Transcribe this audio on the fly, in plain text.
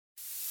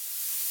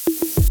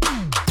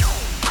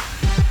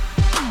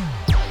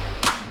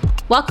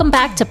Welcome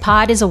back to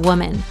Pod is a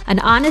Woman, an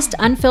honest,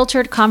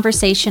 unfiltered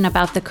conversation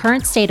about the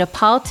current state of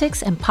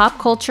politics and pop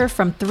culture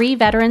from three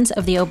veterans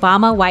of the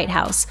Obama White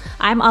House.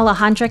 I'm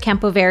Alejandra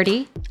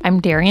Campoverde. I'm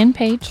Darian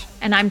Page.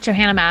 And I'm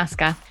Johanna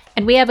Maska.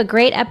 And we have a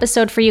great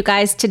episode for you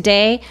guys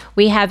today.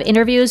 We have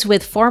interviews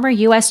with former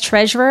U.S.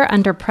 Treasurer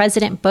under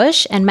President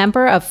Bush and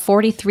member of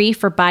 43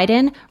 for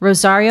Biden,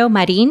 Rosario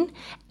Marin,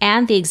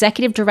 and the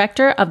executive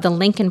director of the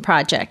Lincoln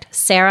Project,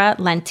 Sarah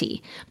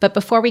Lenti. But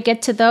before we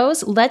get to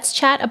those, let's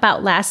chat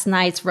about last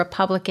night's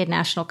Republican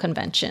National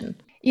Convention.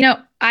 You know,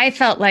 I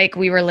felt like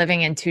we were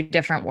living in two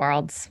different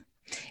worlds.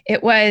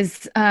 It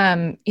was,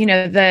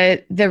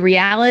 the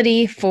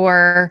reality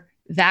for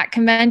that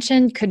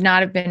convention could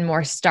not have been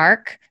more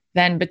stark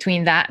than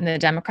between that and the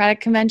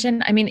Democratic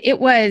convention. I mean, it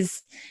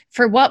was,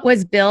 for what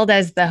was billed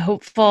as the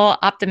hopeful,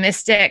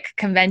 optimistic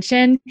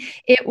convention,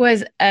 it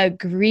was a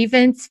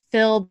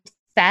grievance-filled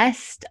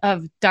fest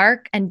of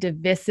dark and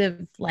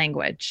divisive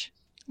language.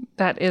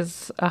 That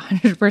is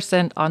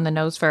 100% on the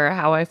nose for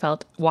how I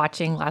felt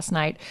watching last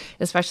night,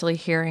 especially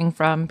hearing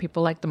from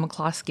people like the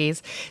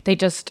McCloskeys. They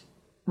just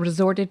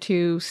resorted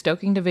to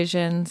stoking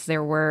divisions.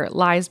 There were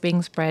lies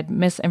being spread,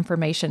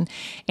 misinformation,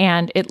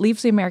 and it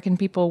leaves the American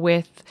people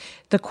with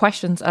the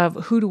questions of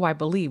who do I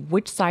believe?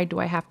 Which side do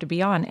I have to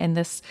be on? And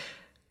this,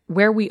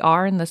 where we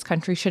are in this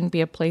country shouldn't be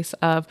a place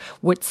of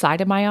which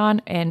side am I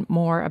on, and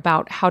more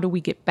about how do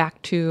we get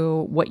back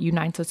to what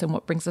unites us and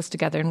what brings us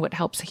together and what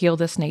helps heal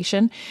this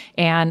nation.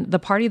 And the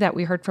party that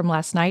we heard from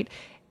last night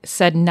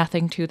said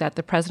nothing to that.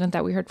 The president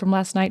that we heard from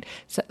last night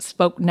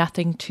spoke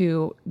nothing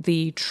to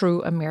the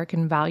true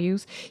American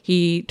values.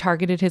 He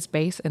targeted his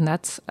base, and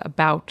that's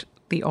about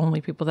the only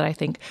people that I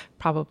think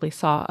probably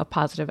saw a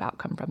positive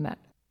outcome from that.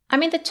 I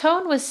mean, the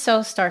tone was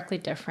so starkly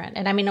different.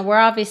 And I mean, we're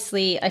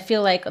obviously, I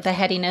feel like the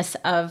headiness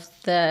of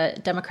the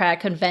Democratic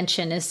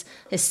convention is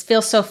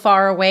feels so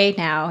far away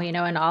now, you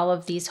know, and all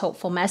of these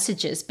hopeful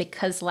messages,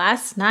 because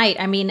last night,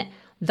 I mean,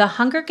 the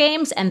Hunger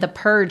Games and The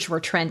Purge were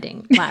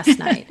trending last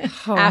night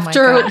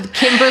after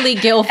Kimberly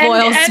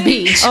Guilfoyle's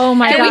speech. Oh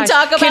my God.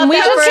 Can we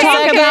just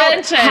talk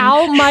about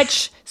how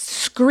much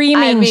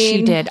screaming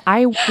she did?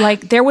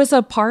 There was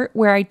a part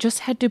where I just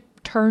had to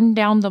turn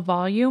down the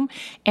volume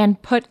and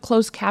put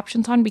closed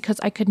captions on because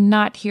I could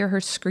not hear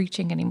her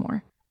screeching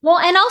anymore. Well,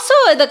 and also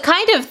the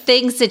kind of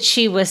things that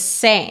she was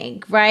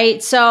saying,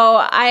 right?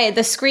 So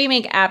the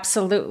screaming,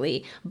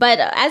 absolutely. But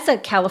as a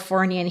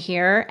Californian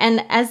here,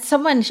 and as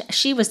someone,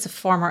 she was the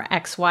former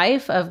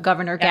ex-wife of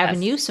Governor Gavin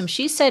Newsom.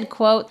 She said,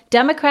 quote,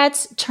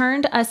 "Democrats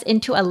turned us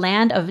into a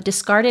land of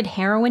discarded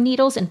heroin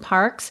needles in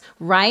parks,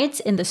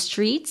 riots in the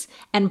streets,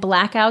 and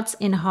blackouts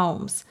in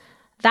homes."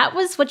 That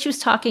was what she was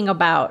talking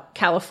about,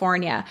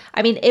 California.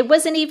 I mean, it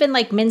wasn't even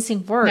like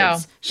mincing words. No.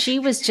 She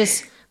was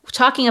just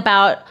talking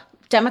about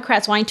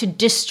Democrats wanting to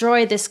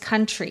destroy this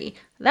country.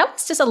 That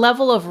was just a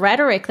level of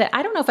rhetoric that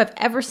I don't know if I've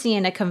ever seen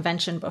in a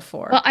convention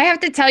before. Well, I have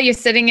to tell you,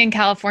 sitting in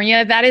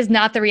California, that is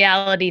not the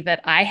reality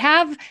that I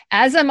have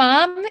as a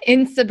mom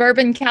in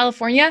suburban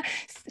California.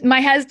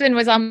 My husband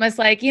was almost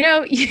like, you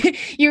know,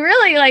 you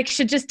really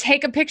should just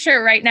take a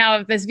picture right now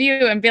of this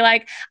view and be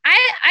like,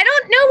 I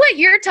don't know what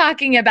you're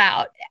talking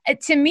about.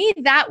 To me,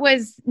 that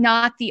was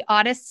not the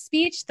oddest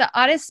speech. The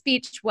oddest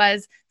speech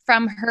was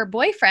from her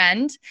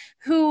boyfriend,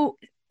 who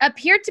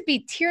appeared to be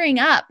tearing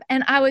up.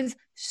 And I was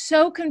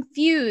so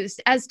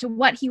confused as to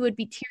what he would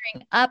be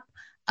tearing up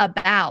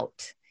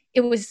about.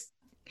 It was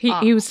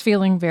he was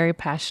feeling very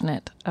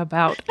passionate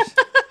about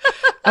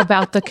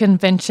about the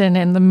convention,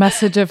 and the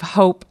message of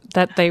hope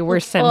that they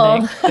were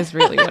sending is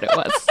really what it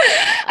was.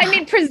 I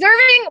mean,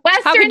 preserving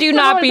Western How could you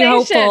not be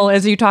hopeful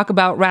as you talk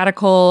about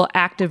radical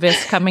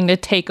activists coming to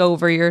take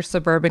over your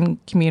suburban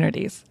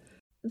communities?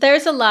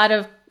 There's a lot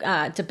of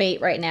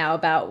debate right now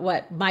about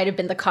what might have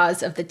been the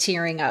cause of the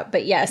tearing up.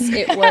 But yes,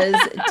 it was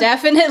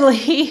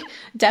definitely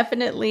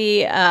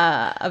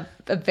a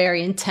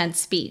very intense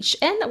speech,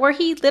 and where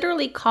he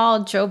literally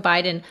called Joe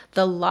Biden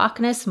the Loch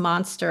Ness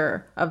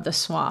monster of the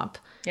swamp.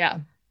 Yeah.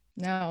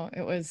 No,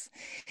 it was,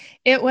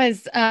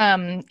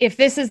 if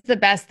this is the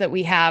best that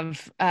we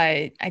have,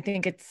 I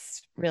think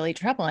it's really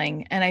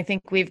troubling. And I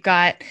think we've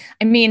got,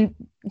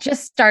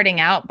 just starting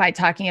out by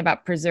talking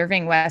about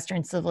preserving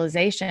Western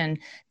civilization,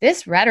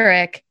 this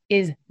rhetoric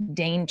is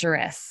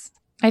dangerous.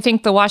 I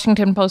think the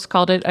Washington Post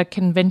called it a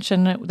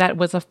convention that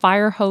was a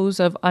fire hose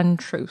of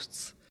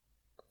untruths.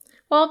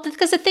 Well,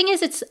 because the thing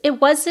is, there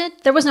was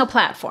no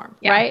platform,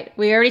 right?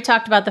 We already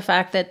talked about the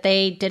fact that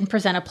they didn't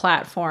present a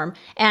platform.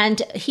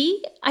 And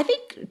I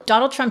think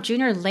Donald Trump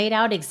Jr. laid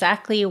out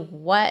exactly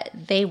what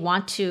they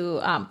want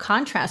to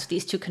contrast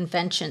these two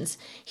conventions.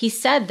 He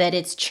said that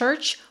it's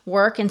church,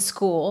 work, and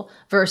school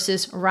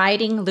versus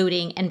rioting,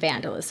 looting, and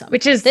vandalism.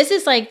 This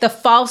is like the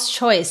false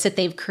choice that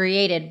they've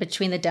created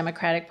between the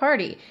Democratic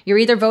Party. You're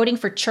either voting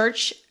for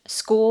church,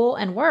 school,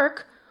 and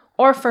work,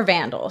 or for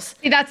vandals.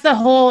 See,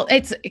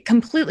 it's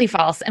completely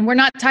false. And we're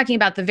not talking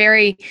about the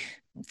very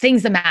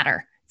things that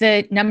matter.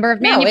 The number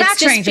of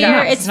manufacturing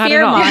jobs. It's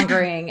fear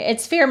mongering.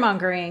 It's fear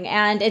mongering.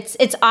 And it's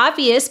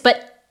obvious,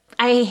 but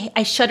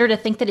I shudder to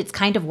think that it's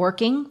kind of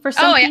working for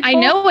some people. I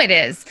know it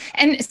is.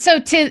 And so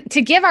to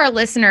give our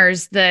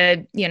listeners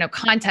the,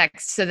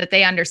 context so that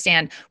they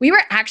understand, we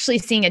were actually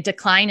seeing a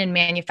decline in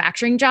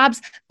manufacturing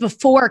jobs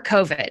before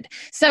COVID.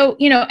 So,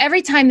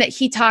 every time that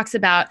he talks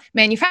about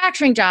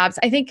manufacturing jobs,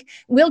 I think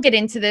we'll get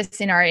into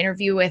this in our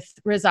interview with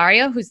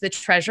Rosario, who's the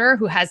treasurer,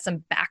 who has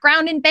some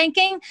background in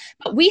banking.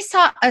 But we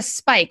saw a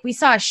spike. We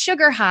saw a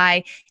sugar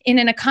high in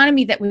an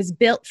economy that was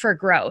built for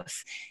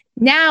growth.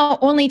 Now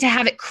only to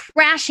have it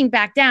crashing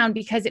back down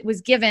because it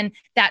was given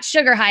that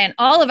sugar high. And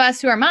all of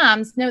us who are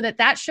moms know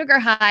that sugar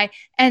high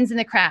ends in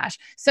the crash.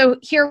 So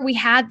here we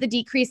had the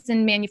decrease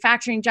in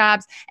manufacturing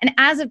jobs. And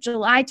as of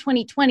July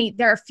 2020,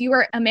 there are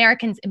fewer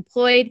Americans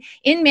employed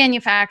in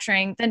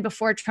manufacturing than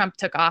before Trump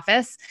took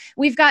office.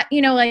 We've got,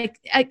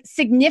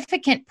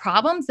 significant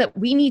problems that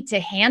we need to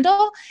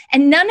handle.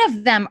 And none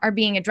of them are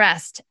being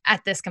addressed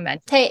at this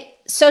convention. Hey,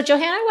 so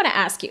Johanna, I want to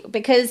ask you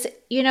because,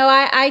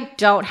 I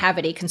don't have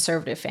any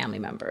conservative family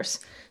members.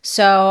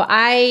 So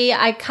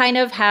I kind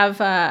of have,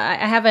 I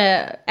have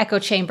an echo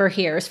chamber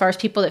here as far as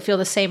people that feel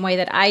the same way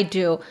that I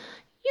do.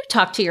 You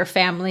talked to your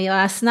family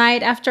last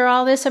night after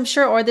all this, I'm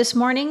sure, or this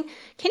morning.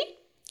 Can you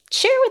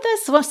share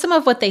with us some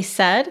of what they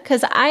said?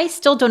 Because I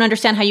still don't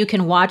understand how you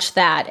can watch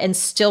that and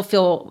still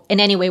feel in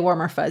any way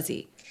warm or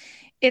fuzzy.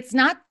 It's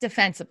not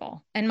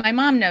defensible. And my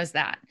mom knows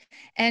that.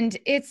 And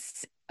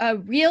it's a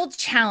real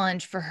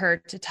challenge for her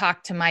to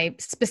talk to my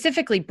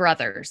specifically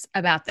brothers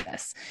about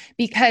this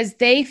because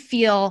they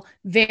feel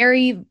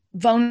very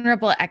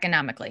vulnerable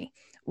economically.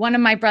 One of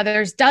my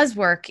brothers does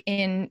work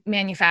in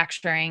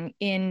manufacturing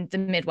in the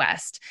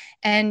Midwest,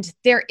 and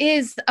there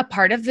is a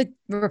part of the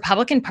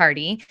Republican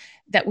Party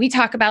that we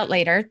talk about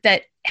later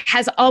that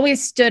has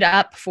always stood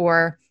up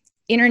for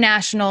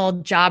international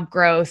job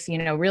growth,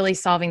 really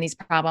solving these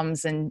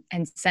problems and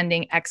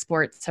sending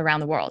exports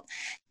around the world.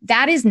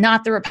 That is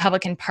not the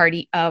Republican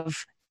Party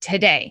of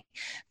today.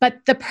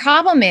 But the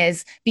problem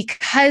is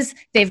because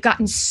they've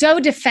gotten so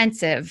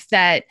defensive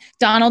that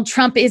Donald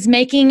Trump is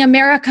making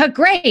America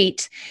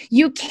great,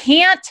 you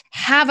can't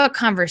have a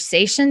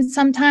conversation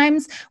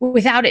sometimes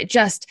without it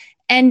just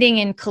ending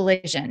in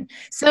collision.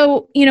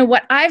 So,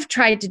 what I've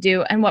tried to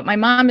do and what my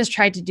mom has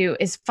tried to do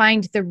is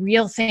find the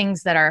real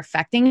things that are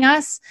affecting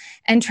us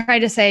and try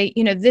to say,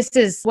 this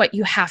is what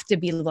you have to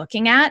be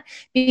looking at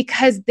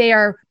because they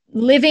are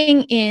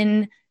living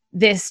in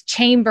this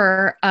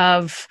chamber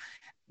of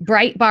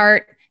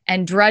Breitbart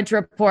and Drudge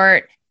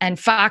Report and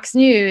Fox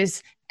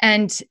News,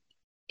 and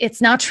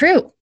it's not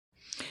true.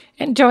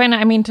 And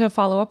Joanna, to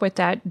follow up with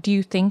that, do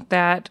you think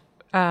that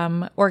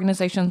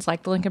organizations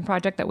like the Lincoln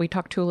Project that we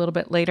talked to a little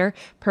bit later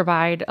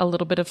provide a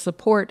little bit of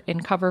support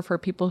and cover for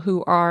people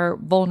who are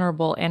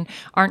vulnerable and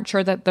aren't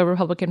sure that the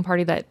Republican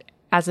Party that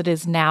as it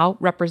is now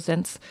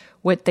represents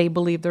what they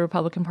believe the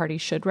Republican Party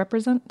should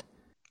represent?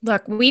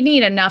 Look, we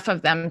need enough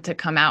of them to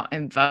come out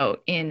and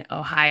vote in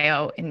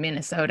Ohio, in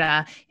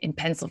Minnesota, in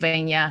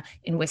Pennsylvania,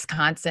 in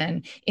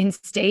Wisconsin, in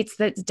states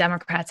that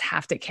Democrats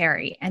have to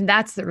carry. And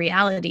that's the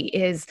reality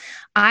is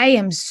I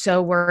am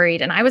so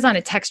worried. And I was on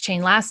a text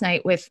chain last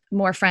night with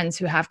more friends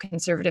who have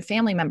conservative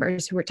family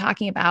members who were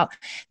talking about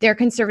their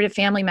conservative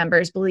family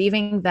members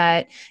believing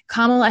that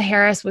Kamala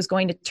Harris was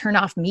going to turn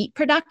off meat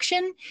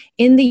production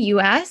in the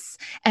US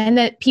and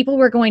that people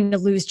were going to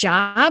lose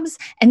jobs.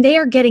 And they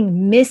are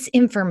getting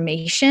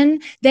misinformation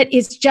that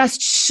is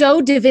just so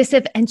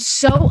divisive and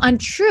so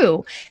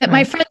untrue that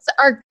my friends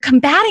are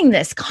combating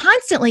this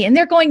constantly. And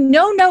they're going,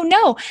 no, no,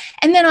 no.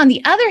 And then on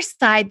the other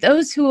side,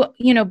 those who,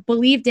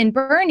 believed in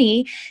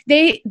Bernie,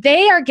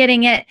 they are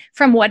getting it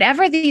from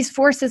whatever these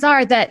forces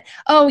are that,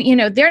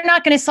 they're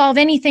not going to solve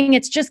anything.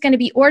 It's just going to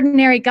be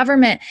ordinary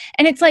government.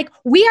 And it's like,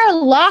 we are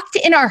locked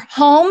in our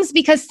homes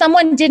because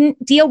someone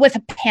didn't deal with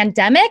a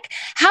pandemic.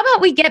 How about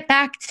we get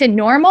back to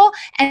normal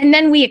and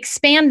then we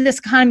expand this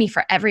economy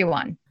for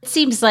everyone? It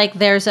seems like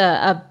there's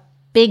a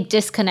big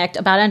disconnect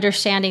about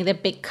understanding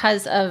that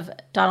because of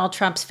Donald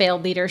Trump's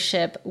failed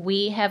leadership,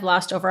 we have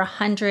lost over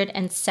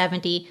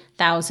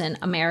 170,000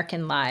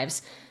 American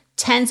lives,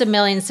 tens of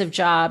millions of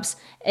jobs.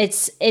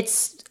 It's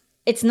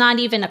not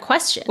even a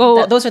question.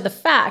 Well, those are the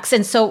facts.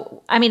 And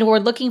so, we're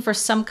looking for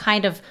some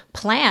kind of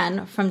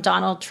plan from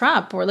Donald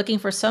Trump. We're looking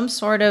for some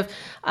sort of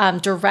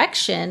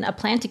direction, a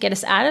plan to get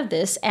us out of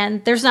this.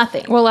 And there's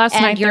nothing. Well, last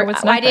night there was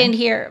nothing. I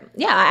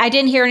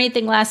didn't hear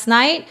anything last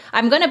night.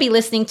 I'm going to be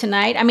listening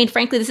tonight.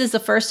 Frankly, this is the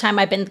first time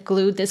I've been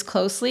glued this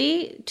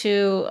closely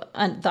to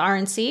the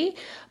RNC.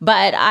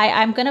 But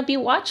I'm going to be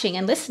watching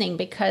and listening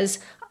because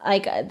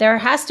there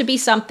has to be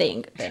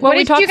something. Well,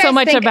 we talked so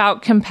much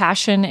about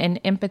compassion and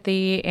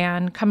empathy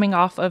and coming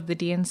off of the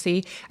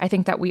DNC. I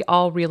think that we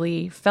all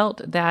really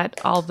felt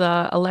that all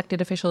the elected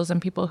officials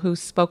and people who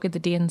spoke at the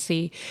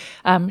DNC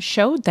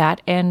showed that.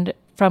 And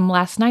from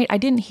last night, I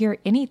didn't hear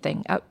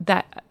anything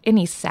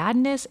any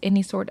sadness,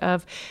 any sort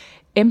of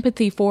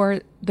empathy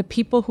for the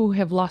people who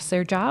have lost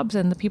their jobs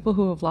and the people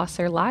who have lost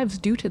their lives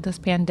due to this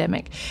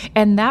pandemic.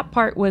 And that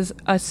part was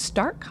a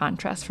stark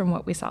contrast from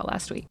what we saw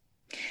last week.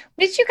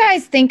 What did you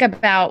guys think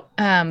about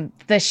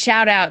the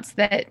shout outs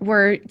that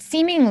were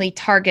seemingly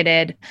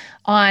targeted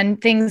on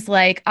things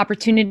like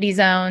opportunity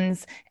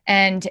zones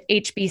and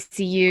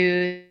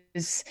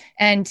HBCUs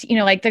and,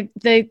 like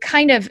the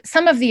kind of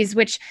some of these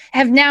which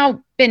have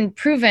now been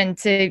proven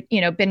to,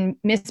 been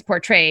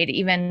misportrayed,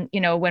 even,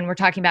 when we're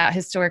talking about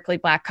historically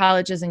Black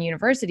colleges and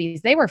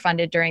universities, they were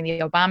funded during the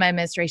Obama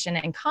administration,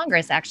 and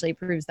Congress actually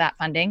approves that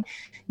funding,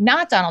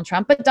 not Donald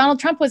Trump, but Donald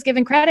Trump was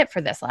given credit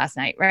for this last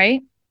night,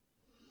 right?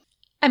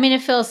 I mean,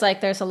 it feels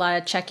like there's a lot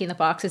of checking the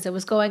boxes that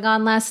was going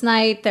on last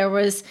night. It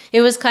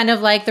was kind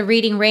of like the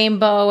reading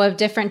rainbow of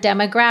different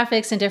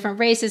demographics and different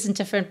races and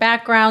different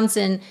backgrounds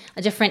and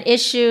different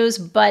issues,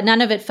 but none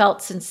of it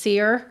felt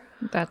sincere.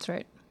 That's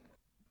right.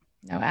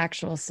 No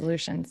actual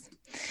solutions.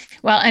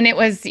 Well, and it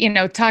was,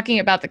 talking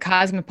about the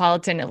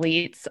cosmopolitan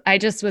elites, I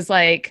just was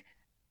like,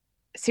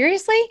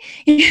 seriously?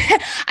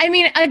 I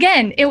mean,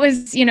 again, it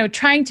was,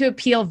 trying to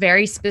appeal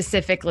very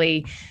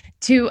specifically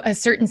to a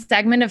certain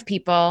segment of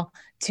people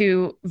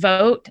to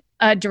vote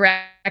a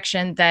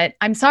direction that,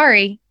 I'm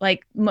sorry,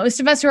 like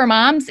most of us who are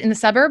moms in the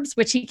suburbs,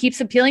 which he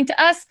keeps appealing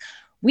to us,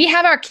 we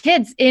have our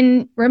kids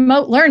in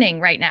remote learning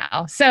right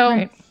now. So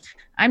right.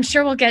 I'm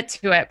sure we'll get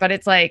to it, but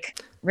it's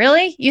like,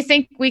 really? You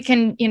think we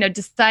can,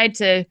 decide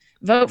to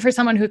vote for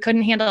someone who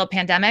couldn't handle a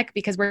pandemic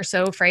because we're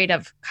so afraid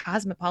of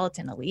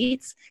cosmopolitan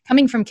elites?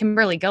 Coming from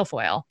Kimberly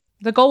Guilfoyle.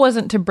 The goal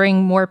wasn't to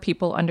bring more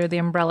people under the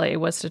umbrella. It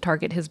was to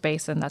target his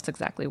base, and that's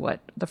exactly what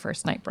the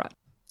first night brought.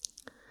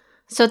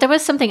 So there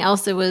was something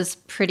else that was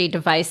pretty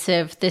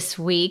divisive this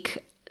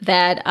week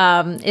that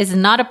is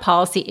not a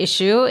policy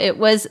issue. It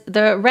was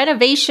the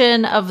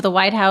renovation of the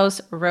White House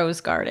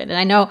Rose Garden. And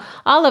I know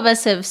all of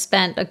us have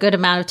spent a good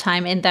amount of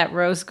time in that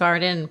Rose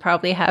Garden and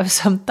probably have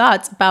some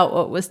thoughts about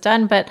what was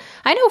done. But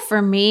I know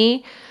for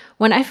me,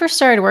 when I first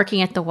started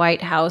working at the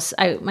White House,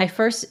 in my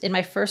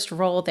first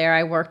role there,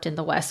 I worked in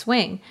the West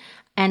Wing.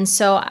 And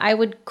so I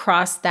would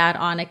cross that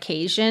on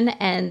occasion.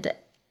 And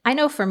I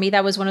know for me,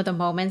 that was one of the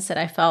moments that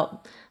I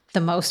felt the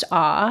most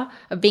awe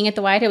of being at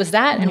the White House. It was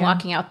that and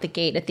walking out the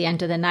gate at the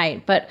end of the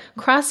night. But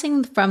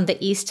crossing from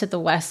the East to the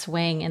West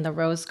Wing in the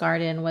Rose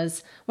Garden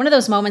was one of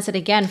those moments that,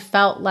 again,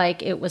 felt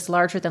like it was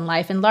larger than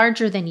life and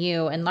larger than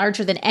you and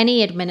larger than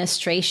any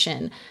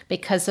administration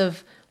because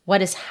of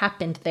what has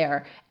happened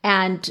there.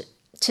 And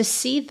to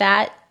see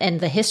that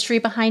and the history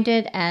behind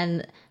it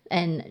and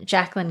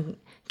Jacqueline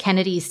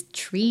Kennedy's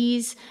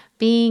trees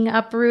being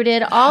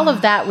uprooted, all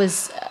of that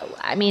was,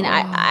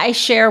 I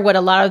share what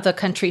a lot of the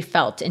country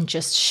felt in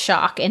just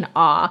shock and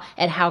awe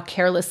at how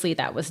carelessly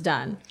that was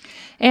done.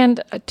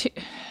 And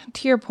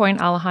to your point,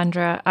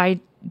 Alejandra, I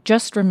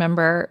just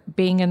remember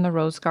being in the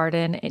Rose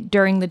Garden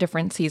during the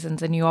different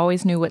seasons, and you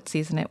always knew what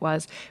season it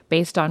was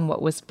based on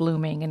what was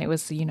blooming. And it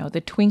was,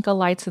 the twinkle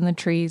lights in the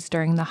trees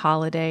during the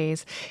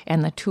holidays,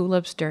 and the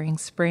tulips during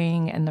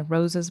spring, and the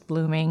roses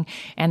blooming,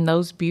 and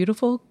those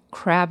beautiful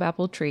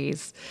crabapple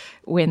trees,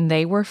 when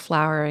they were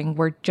flowering,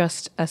 were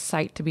just a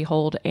sight to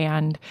behold.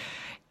 And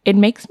it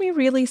makes me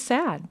really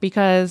sad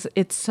because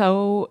it's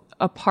so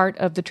a part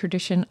of the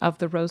tradition of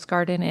the Rose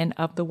Garden and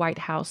of the White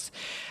House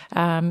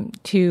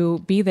to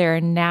be there.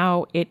 And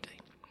now it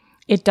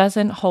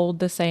doesn't hold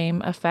the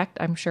same effect.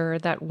 I'm sure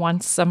that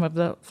once some of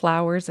the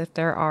flowers, if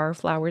there are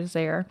flowers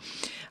there,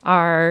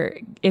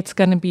 it's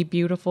going to be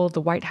beautiful.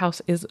 The White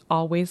House is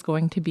always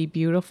going to be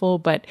beautiful,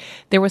 but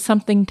there was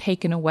something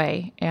taken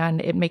away,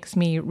 and it makes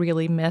me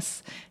really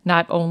miss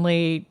not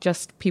only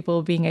just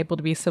people being able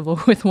to be civil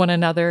with one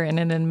another in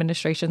an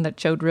administration that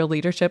showed real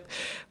leadership,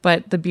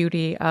 but the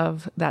beauty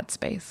of that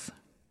space.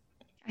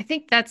 I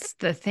think that's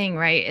the thing,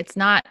 right? It's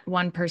not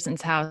one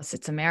person's house,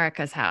 it's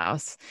America's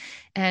house.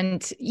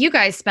 And you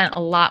guys spent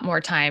a lot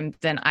more time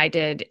than I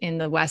did in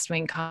the West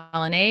Wing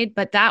colonnade,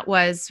 but that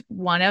was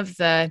one of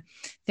the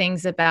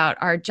things about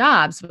our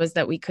jobs was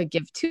that we could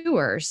give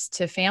tours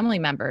to family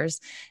members.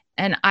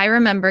 And I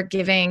remember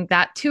giving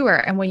that tour.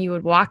 And when you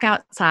would walk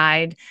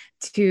outside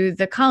to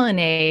the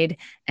colonnade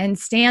and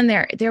stand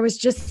there, there was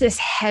just this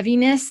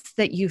heaviness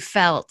that you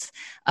felt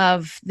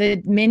of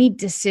the many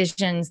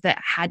decisions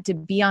that had to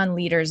be on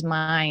leaders'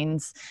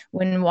 minds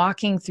when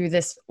walking through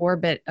this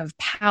orbit of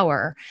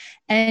power.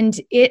 And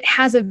it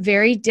has a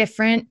very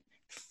different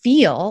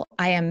feel,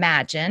 I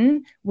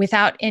imagine,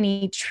 without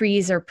any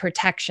trees or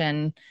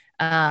protection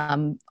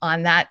on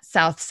that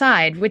south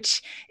side,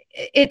 which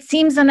it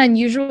seems an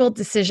unusual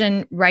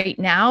decision right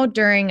now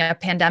during a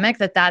pandemic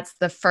that's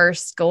the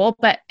first goal.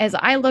 But as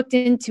I looked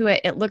into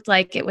it, it looked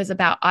like it was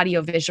about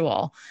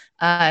audiovisual,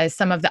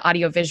 some of the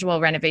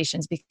audiovisual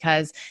renovations,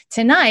 because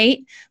tonight,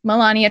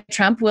 Melania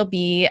Trump will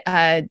be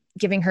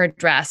giving her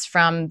address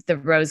from the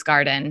Rose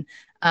Garden.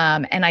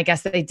 And I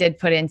guess they did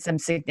put in some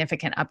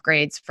significant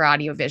upgrades for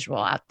audiovisual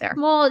out there.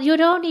 Well, you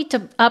don't need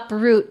to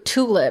uproot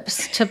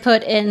tulips to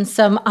put in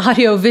some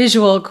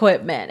audiovisual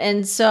equipment.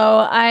 And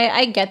so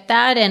I get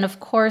that. And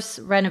of course,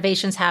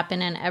 renovations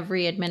happen in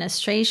every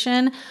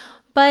administration.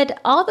 but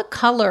all the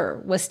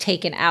color was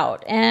taken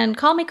out. And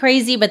call me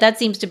crazy, but that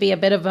seems to be a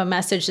bit of a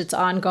message that's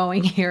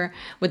ongoing here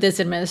with this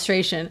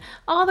administration.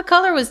 All the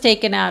color was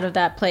taken out of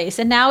that place,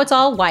 and now it's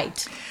all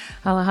white.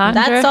 Alejandra,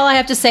 that's all I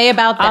have to say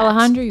about that.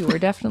 Alejandra, you were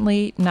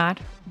definitely not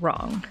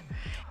wrong.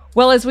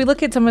 Well, as we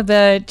look at some of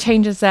the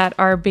changes that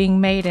are being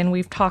made, and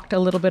we've talked a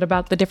little bit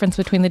about the difference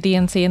between the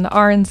DNC and the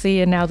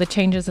RNC, and now the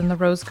changes in the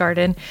Rose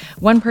Garden,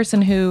 one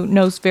person who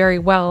knows very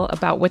well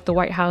about what the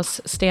White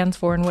House stands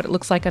for and what it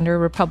looks like under a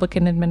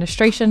Republican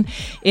administration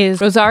is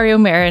Rosario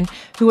Marin,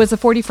 who was the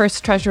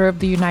 41st Treasurer of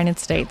the United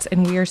States.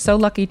 And we are so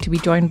lucky to be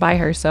joined by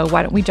her. So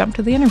why don't we jump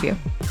to the interview?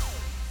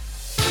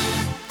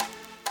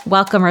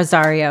 Welcome,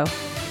 Rosario.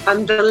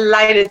 I'm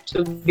delighted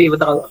to be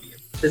with all of you.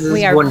 This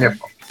is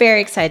wonderful.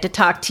 Very excited to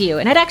talk to you.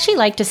 And I'd actually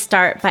like to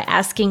start by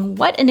asking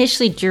what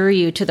initially drew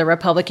you to the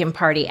Republican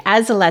Party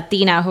as a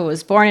Latina who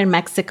was born in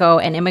Mexico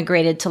and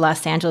immigrated to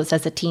Los Angeles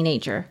as a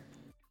teenager?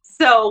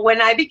 So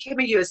when I became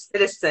a U.S.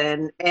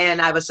 citizen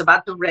and I was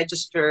about to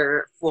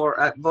register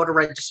for voter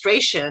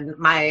registration,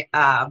 my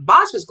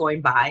boss was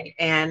going by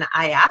and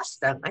I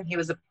asked him, and he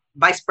was a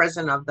vice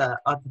president of the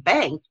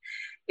bank,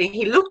 and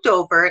he looked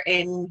over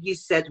and he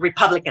said,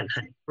 Republican,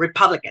 honey,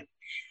 Republican.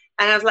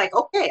 And I was like,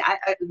 okay,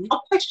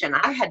 no question.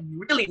 I had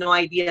really no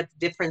idea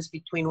the difference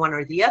between one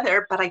or the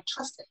other, but I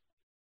trusted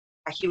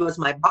him. He was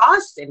my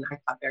boss, and I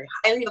thought very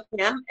highly of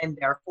him, and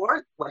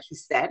therefore, what he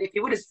said, if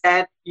he would have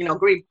said,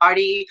 Green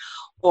Party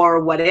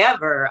or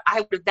whatever, I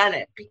would have done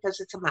it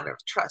because it's a matter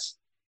of trust.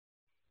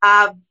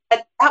 But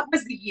that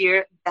was the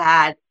year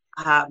that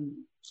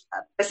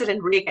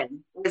President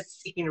Reagan was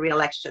seeking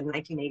re-election in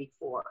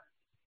 1984.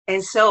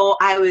 And so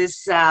I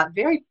was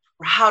very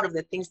proud of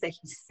the things that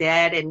he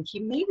said, and he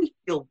made me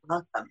feel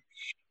welcome.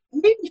 He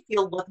made me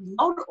feel welcome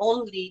not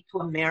only to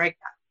America,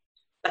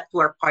 but to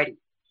our party.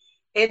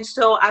 And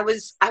so I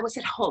was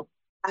at home.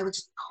 I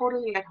was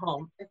totally at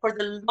home. And for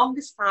the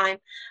longest time,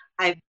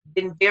 I've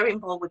been very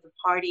involved with the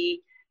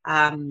party.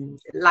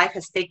 Life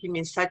has taken me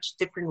in such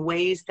different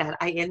ways that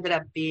I ended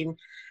up being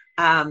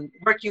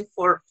working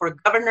for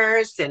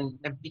governors, and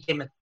I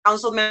became a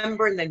council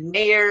member and then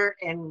mayor.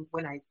 And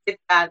when I did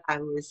that,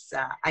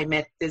 I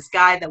met this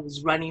guy that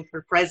was running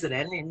for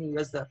president, and he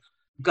was the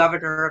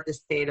governor of the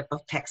state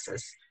of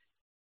Texas.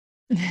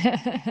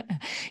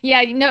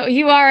 Yeah,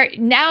 you're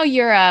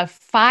a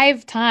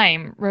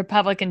 5-time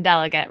Republican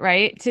delegate,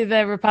 right? To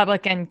the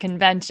Republican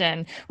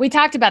convention. We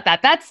talked about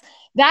that.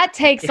 That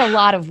takes a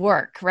lot of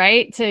work,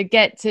 right? To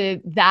get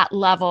to that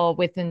level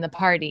within the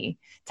party.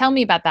 Tell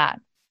me about that.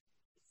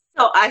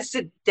 So as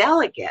a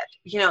delegate,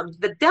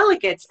 the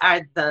delegates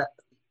are the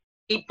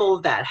people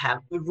that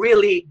have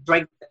really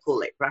drank the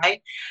Kool-Aid,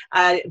 right?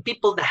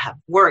 People that have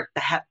worked,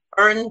 that have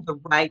earned the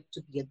right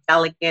to be a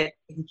delegate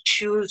and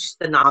choose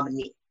the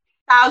nominee.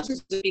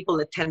 Thousands of people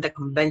attend the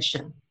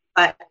convention,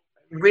 but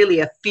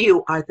really a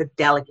few are the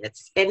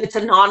delegates. And it's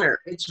an honor.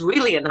 It's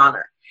really an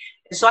honor.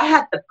 And so I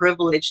had the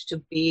privilege to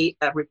be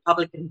a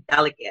Republican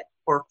delegate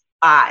for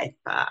 5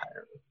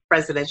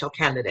 presidential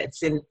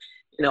candidates. And,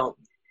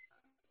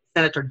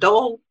 Senator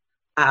Dole,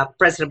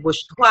 President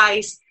Bush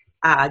twice,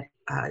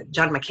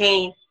 John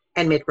McCain,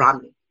 and Mitt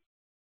Romney.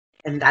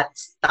 And that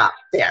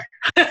stopped there.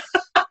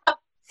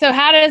 So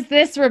how does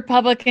this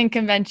Republican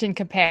convention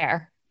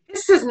compare?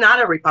 This is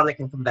not a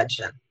Republican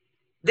convention.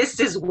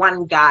 This is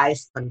one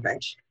guy's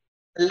convention.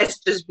 Let's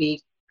just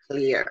be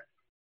clear.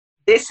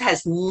 This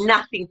has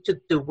nothing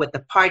to do with the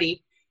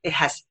party. It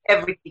has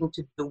everything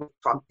to do with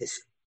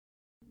Trumpism.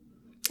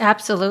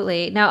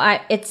 Absolutely.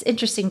 Now, it's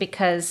interesting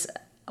because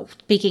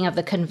speaking of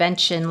the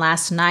convention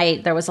last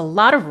night, there was a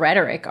lot of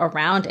rhetoric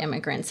around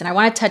immigrants. And I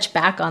want to touch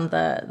back on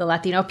the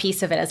Latino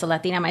piece of it. As a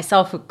Latina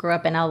myself who grew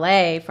up in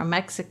LA from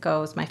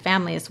Mexico, as my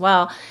family as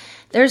well,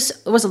 there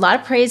was a lot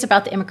of praise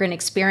about the immigrant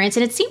experience.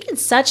 And it seemed in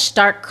such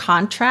stark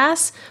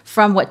contrast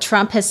from what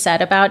Trump has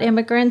said about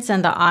immigrants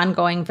and the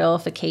ongoing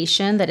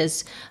vilification that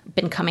has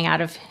been coming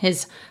out of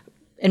his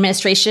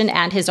administration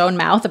and his own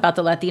mouth about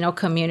the Latino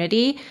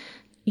community.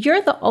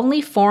 You're the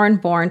only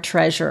foreign-born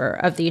treasurer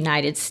of the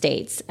United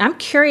States. I'm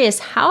curious,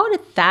 how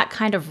did that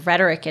kind of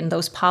rhetoric and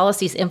those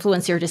policies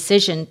influence your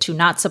decision to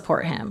not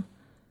support him?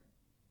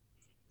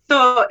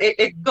 So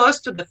it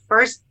goes to the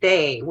first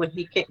day when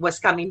he was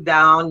coming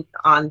down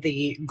on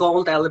the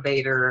gold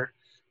elevator,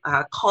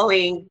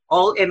 calling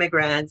all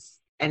immigrants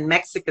and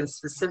Mexicans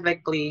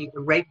specifically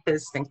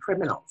rapists and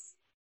criminals.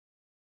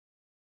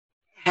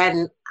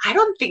 And I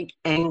don't think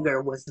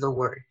anger was the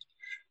word.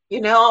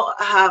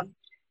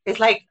 It's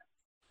like,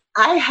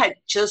 I had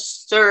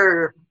just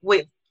served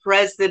with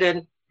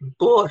President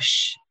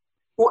Bush,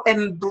 who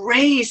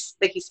embraced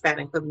the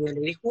Hispanic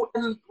community, who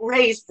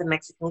embraced the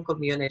Mexican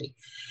community.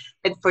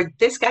 And for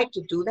this guy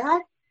to do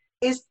that,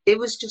 it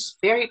was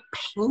just very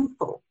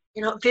painful.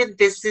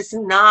 This is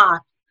not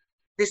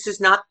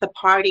the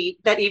party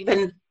that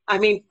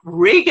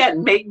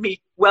Reagan made me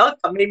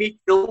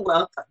feel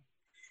welcome.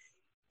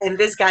 And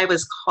this guy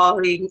was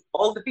calling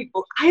all the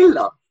people I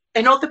love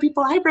and all the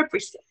people I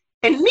represent,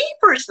 and me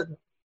personally,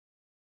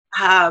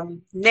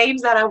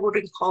 names that I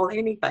wouldn't call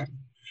anybody.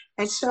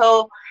 And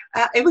so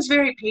It was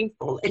very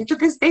painful, and to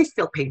this day,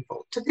 still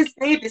painful. To this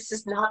day, this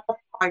is not a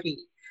party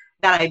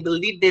that I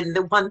believed in,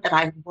 the one that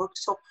I worked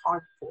so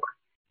hard for.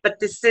 But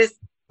this is,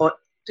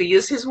 to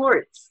use his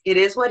words, it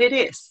is what it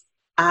is.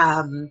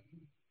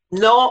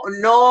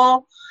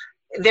 No,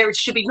 there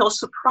should be no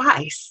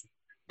surprise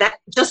that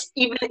just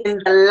even in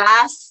the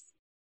last,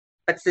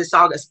 that's this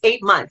August,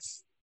 8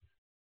 months,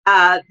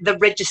 the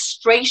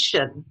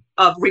registration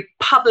of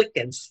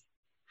Republicans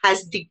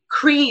has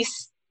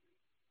decreased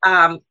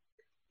 9%.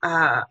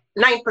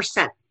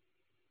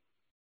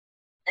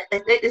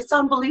 It's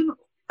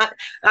unbelievable.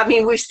 I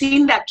mean, we've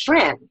seen that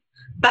trend,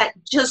 but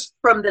just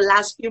from the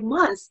last few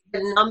months,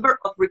 the number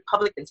of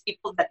Republicans,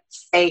 people that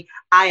say,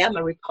 I am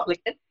a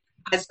Republican,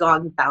 has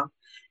gone down.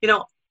 You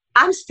know,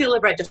 I'm still a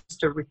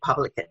registered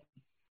Republican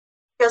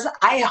because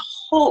I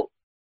hope,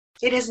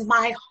 it is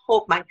my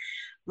hope,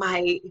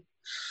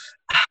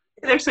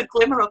 there's a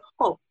glimmer of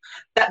hope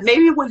that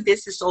maybe when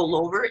this is all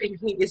over and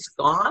he is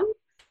gone,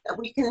 that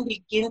we can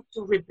begin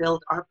to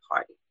rebuild our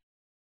party.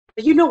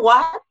 But you know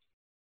what?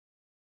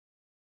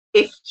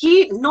 If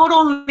he not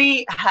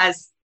only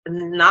has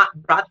not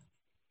brought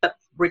the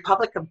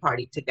Republican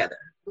Party together,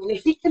 I mean,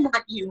 if he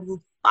cannot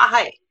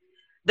unify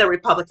the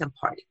Republican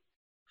Party,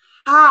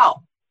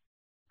 how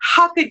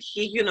could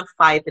he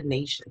unify the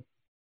nation?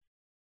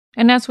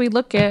 And as we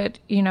look at,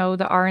 the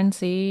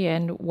RNC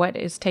and what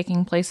is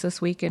taking place this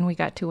week, and we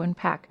got to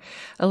unpack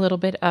a little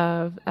bit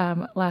of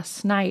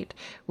last night,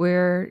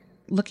 we're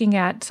looking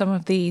at some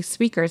of the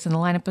speakers, and the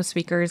lineup of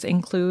speakers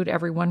include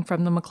everyone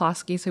from the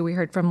McCloskeys, who we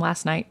heard from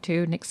last night,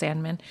 to Nick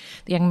Sandmann,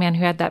 the young man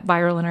who had that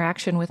viral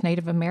interaction with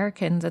Native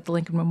Americans at the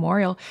Lincoln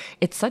Memorial.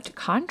 It's such a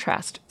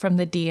contrast from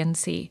the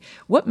DNC.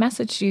 What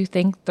message do you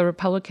think the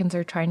Republicans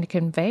are trying to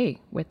convey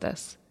with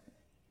this?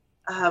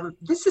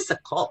 This is a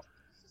cult.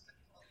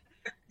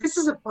 This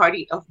is a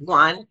party of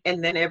one,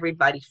 and then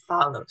everybody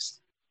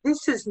follows.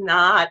 This is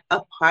not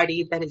a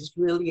party that is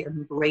really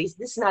embraced.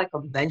 This is not a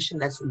convention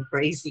that's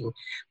embracing.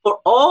 For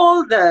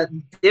all the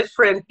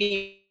different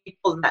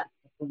people that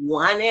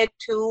wanted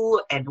to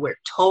and were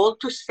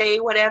told to say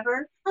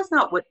whatever, that's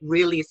not what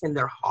really is in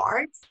their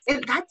hearts.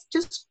 And that's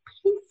just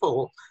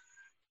painful.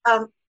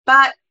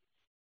 But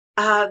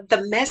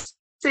the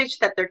message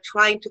that they're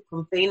trying to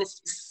convey is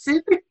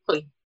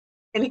specifically,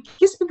 and it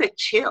gives me the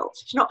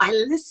chills. I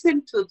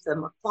listen to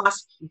the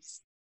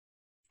McCloskeys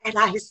and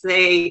I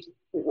say,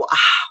 wow,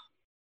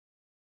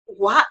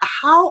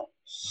 how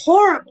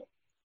horrible,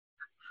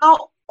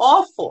 how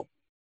awful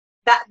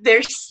that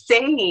they're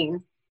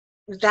saying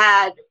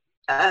that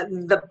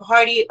the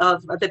party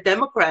of the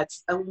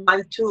Democrats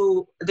want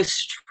to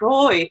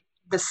destroy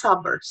the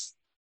suburbs.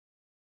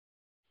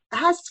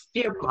 That's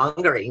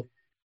fear-mongering.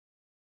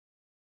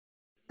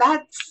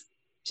 That's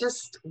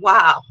just,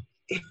 wow.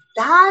 If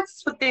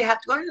that's what they have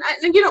to go,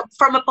 and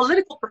from a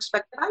political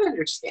perspective, I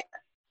understand.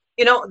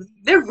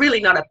 They're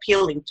really not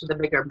appealing to the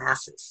bigger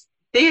masses.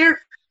 They're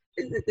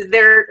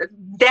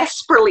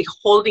desperately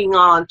holding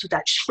on to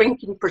that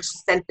shrinking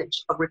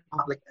percentage of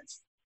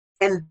Republicans,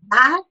 and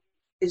that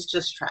is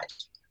just tragic.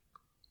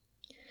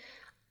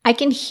 I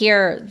can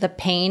hear the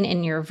pain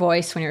in your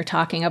voice when you're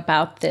talking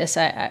about this.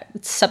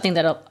 It's something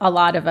that a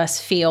lot of us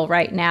feel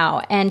right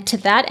now. And to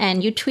that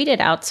end, you tweeted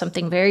out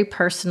something very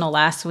personal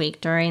last week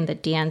during the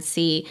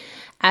DNC.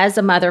 As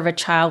a mother of a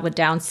child with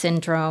Down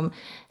syndrome,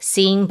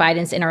 seeing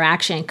Biden's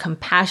interaction and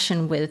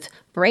compassion with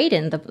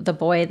Braden, the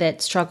boy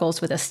that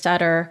struggles with a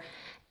stutter,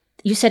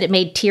 you said it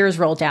made tears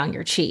roll down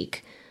your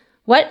cheek.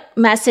 What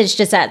message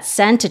does that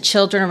send to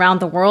children around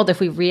the world if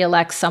we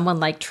reelect someone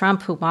like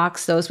Trump who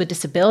mocks those with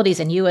disabilities,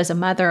 and you as a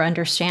mother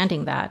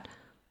understanding that?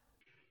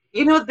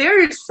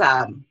 There's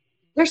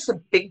a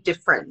big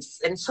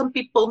difference, and some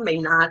people may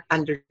not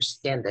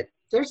understand it.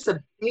 There's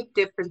a big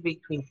difference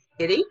between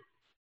pity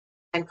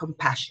and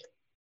compassion.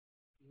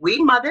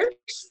 We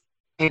mothers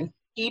and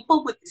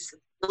people with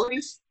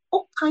disabilities,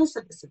 all kinds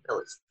of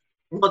disabilities,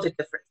 know the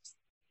difference.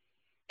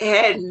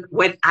 And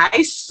when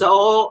I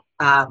saw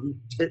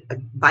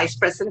Vice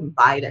President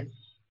Biden,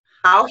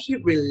 how he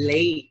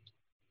relayed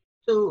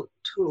to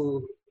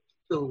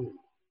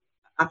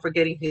I'm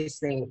forgetting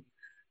his name,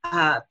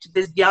 to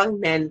this young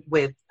man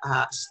with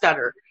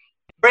stutter,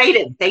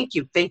 Braden, thank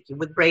you,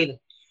 with Braden.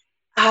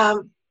 I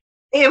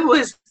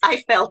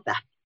felt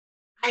that.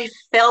 I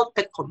felt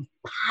the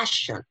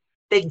compassion,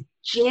 the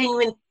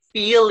genuine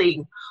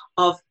feeling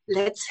of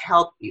let's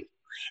help you.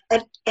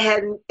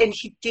 And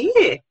he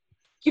did.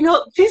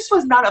 This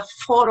was not a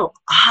photo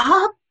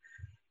op.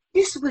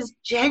 This was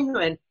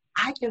genuine.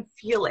 I can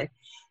feel it.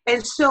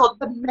 And so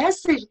the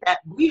message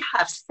that we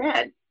have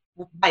sent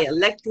by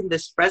electing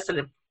this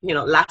president,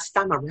 last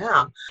time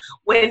around,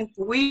 when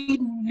we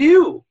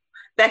knew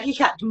that he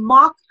had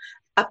mocked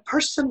a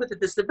person with a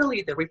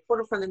disability, the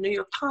reporter from the New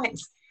York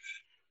Times,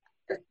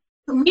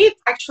 to me,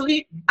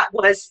 actually, that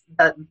was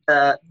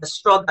the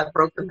straw that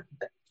broke the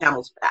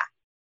camel's back.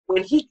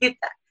 When he did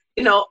that,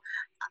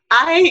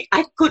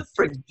 I could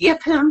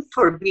forgive him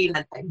for being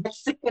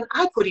anti-Mexican.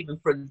 I could even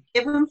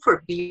forgive him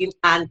for being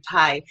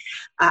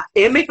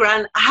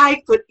anti-immigrant.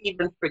 I could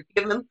even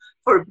forgive him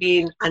for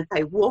being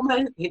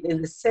anti-woman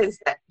in the sense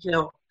that,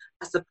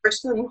 as a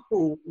person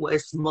who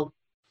was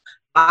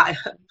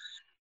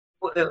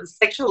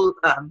sexual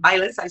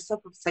violence, I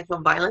suffered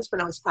sexual violence when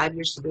I was 5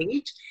 years of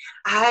age.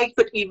 I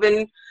could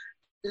even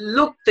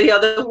look the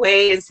other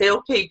way and say,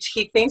 okay,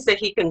 he thinks that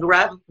he can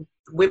grab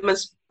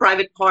women's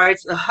private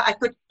parts. I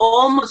could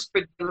almost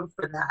forgive him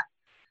for that.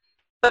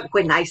 But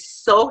when I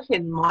saw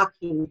him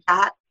mocking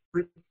that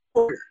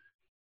reporter,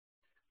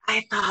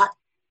 I thought,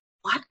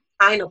 what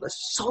kind of a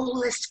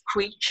soulless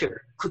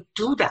creature could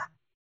do that?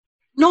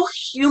 No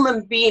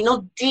human being,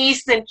 no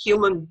decent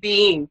human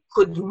being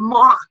could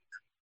mock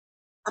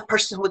a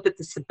person with a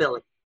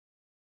disability.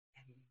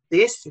 And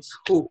this is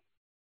who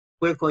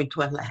we're going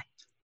to elect.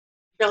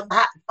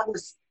 That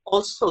was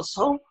also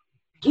so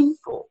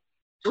painful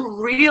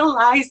to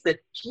realize that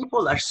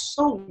people are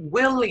so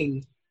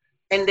willing,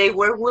 and they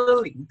were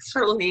willing,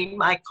 certainly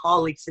my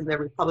colleagues in the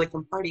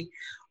Republican Party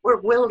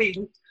were willing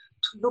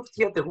to look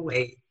the other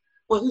way.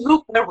 Well,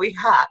 look where we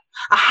have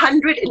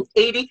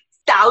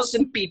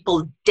 180,000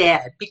 people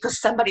dead because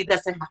somebody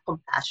doesn't have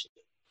compassion,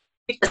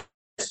 because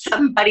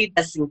somebody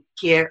doesn't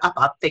care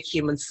about the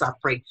human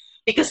suffering,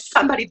 because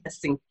somebody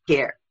doesn't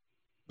care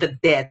the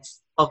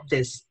deaths of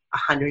this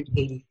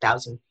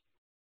 180,000.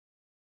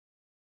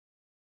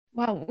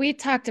 Well, we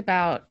talked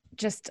about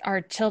just our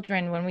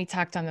children when we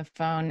talked on the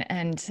phone.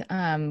 And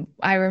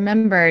I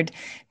remembered,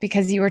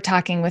 because you were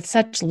talking with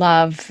such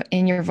love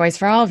in your voice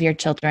for all of your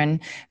children,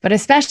 but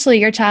especially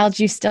your child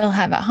you still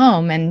have at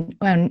home.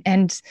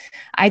 And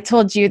I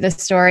told you the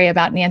story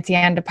about Nancy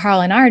Ann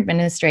DeParle in our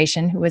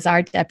administration, who was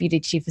our deputy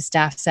chief of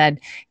staff, said,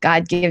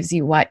 God gives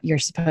you what you're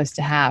supposed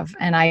to have.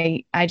 And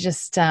I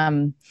just,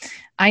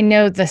 I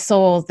know the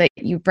soul that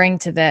you bring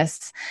to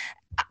this.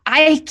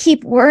 I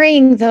keep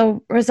worrying,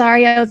 though,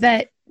 Rosario,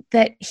 that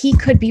he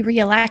could be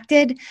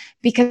reelected,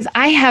 because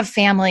I have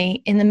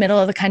family in the middle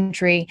of the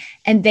country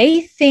and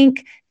they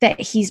think that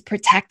he's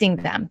protecting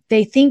them.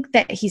 They think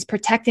that he's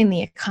protecting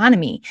the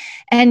economy.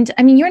 And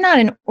I mean, you're not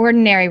an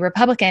ordinary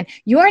Republican.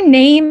 Your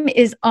name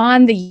is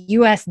on the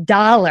US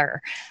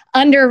dollar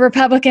under a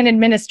Republican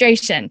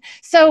administration.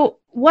 So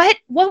what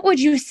would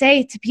you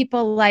say to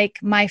people like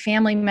my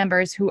family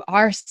members who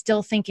are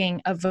still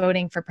thinking of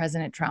voting for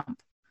President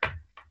Trump?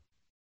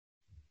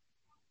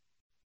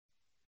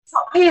 So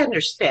I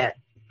understand.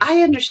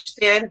 I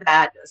understand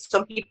that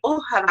some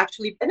people have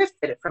actually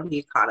benefited from the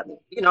economy.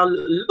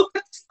 Look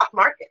at the stock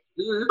market.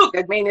 Look,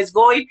 I mean, it's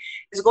going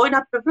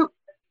up the roof.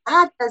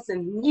 That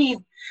doesn't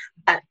mean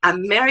that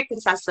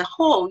Americans as a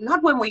whole,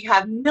 not when we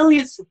have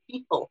millions of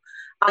people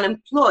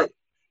unemployed.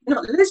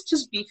 Let's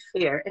just be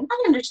fair. And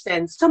I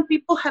understand some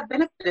people have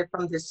benefited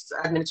from this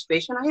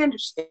administration. I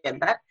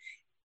understand that.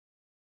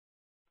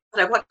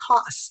 But at what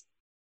cost?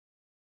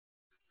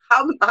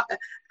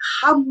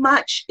 How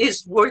much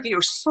is worth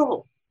your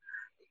soul?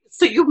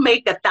 So you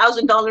make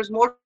 $1,000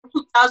 more,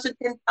 $2,000,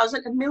 $10,000,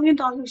 $1 million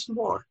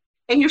more,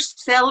 and you're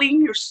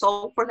selling your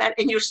soul for that,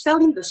 and you're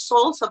selling the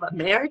souls of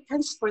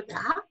Americans for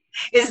that?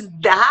 Is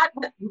that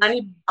what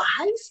money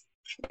buys?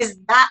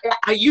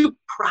 Are you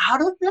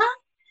proud of that?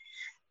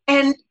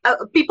 And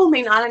people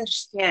may not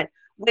understand.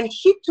 When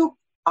he took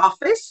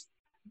office,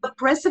 the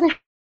president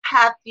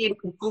had the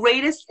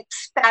greatest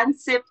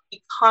expansive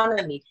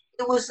economy.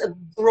 It was a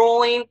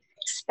growing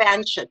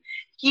expansion.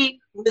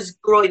 He was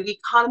growing. The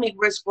economy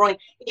was growing.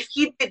 If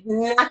he did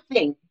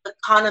nothing, the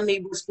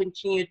economy was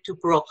continuing to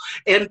grow.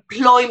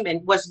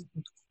 Employment was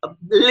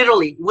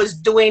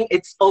doing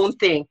its own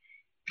thing.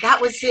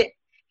 That was it.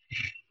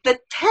 The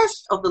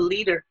test of the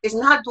leader is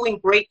not doing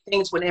great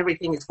things when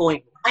everything is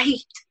going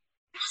right.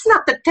 That's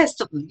not the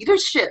test of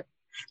leadership.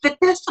 The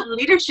test of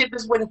leadership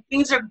is when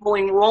things are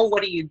going wrong.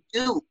 What do you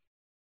do?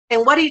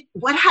 And what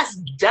has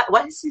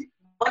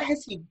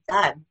he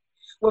done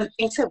when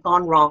things have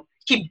gone wrong?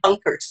 He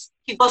bunkers.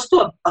 He goes to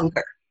a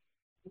bunker.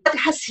 What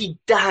has he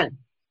done?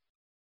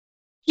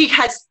 He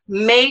has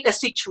made a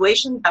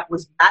situation that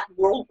was bad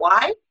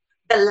worldwide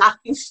the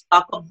laughing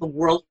stock of the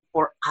world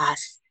for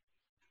us.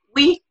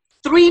 We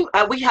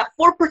have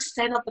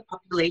 4% of the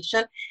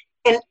population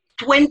and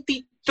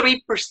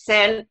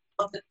 23%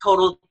 of the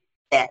total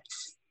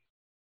deaths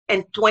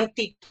and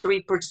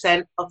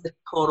 23% of the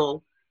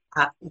total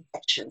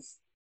infections.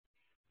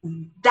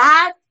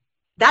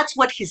 That's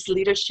what his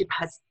leadership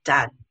has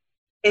done.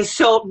 And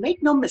so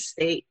make no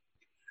mistake,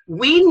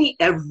 we need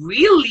a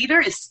real leader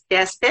is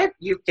tested.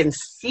 You can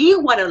see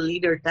what a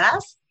leader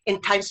does in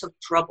times of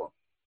trouble.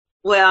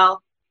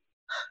 Well,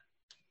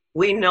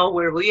 we know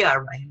where we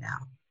are right now.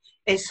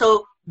 And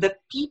so the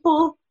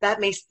people that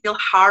may still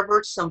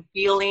harbor some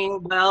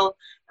feeling,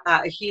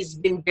 he's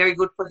been very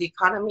good for the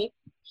economy.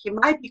 He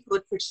might be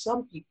good for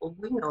some people.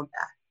 We know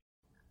that.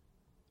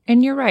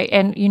 And you're right.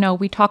 And,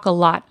 we talk a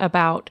lot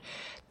about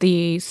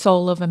the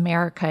soul of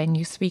America, and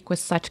you speak with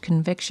such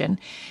conviction.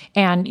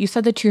 And you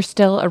said that you're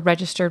still a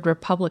registered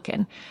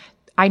Republican.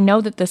 I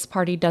know that this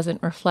party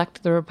doesn't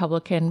reflect the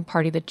Republican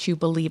Party that you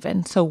believe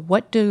in. So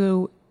what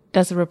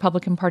does the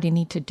Republican Party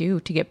need to do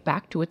to get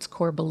back to its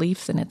core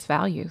beliefs and its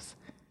values?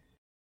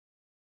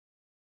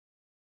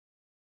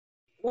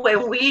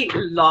 When we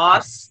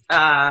lost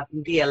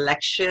the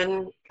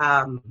election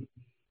 8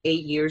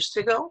 years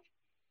ago,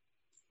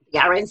 the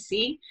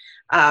RNC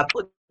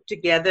put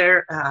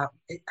together,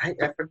 I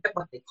forget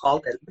what they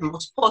called it, the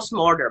most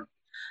postmortem,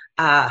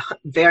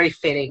 very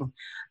fitting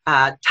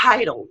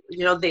title.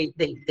 You know, they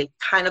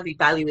kind of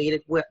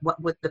evaluated what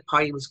the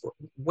party was,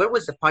 where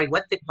was the party,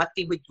 what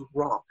did we do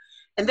wrong?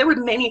 And there were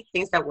many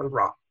things that were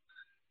wrong.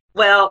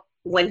 Well,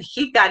 when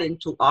he got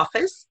into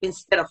office,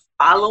 instead of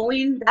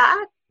following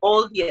that,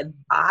 all the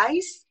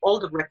advice, all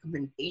the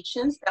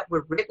recommendations that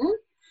were written,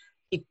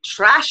 he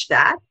trashed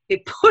that, he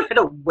put it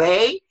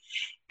away,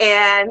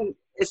 and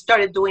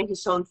started doing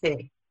his own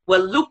thing.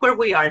 Well, look where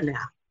we are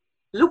now.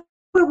 Look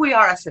where we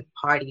are as a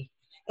party,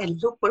 and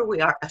look where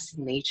we are as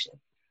a nation.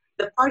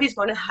 The party is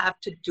going to have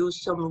to do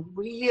some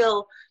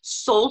real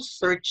soul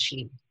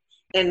searching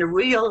and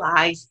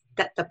realize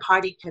that the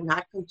party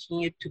cannot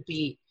continue to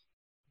be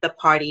the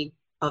party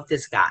of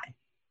this guy.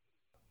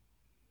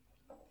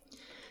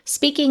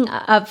 Speaking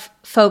of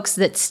folks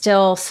that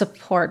still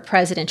support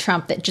President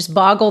Trump, that just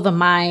boggle the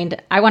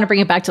mind, I want to bring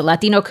it back to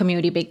Latino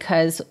community,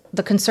 because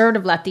the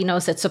conservative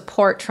Latinos that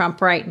support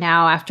Trump right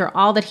now, after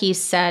all that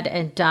he's said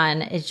and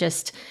done,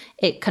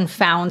 it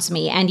confounds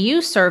me. And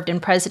you served in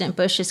President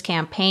Bush's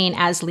campaign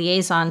as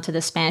liaison to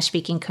the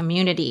Spanish-speaking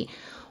community.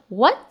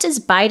 What does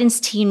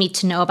Biden's team need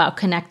to know about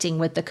connecting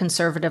with the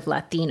conservative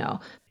Latino?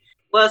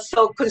 Well,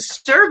 so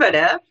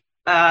conservative,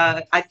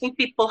 I think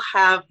people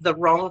have the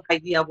wrong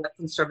idea of what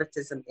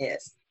conservatism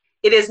is.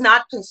 It is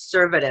not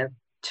conservative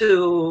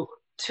to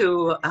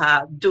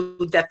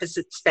do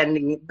deficit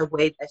spending the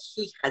way that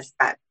he has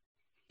done.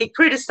 He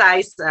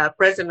criticized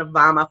President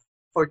Obama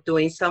for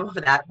doing some of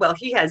that. Well,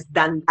 he has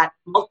done that,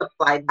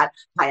 multiplied that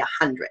by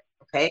 100.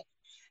 Okay,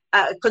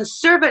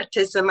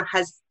 conservatism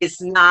is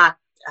not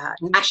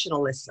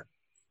nationalism.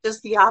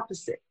 Just the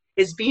opposite.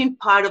 Is being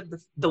part of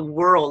the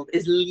world,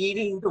 is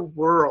leading the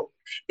world,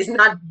 is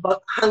not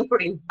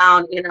hunkering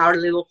down in our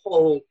little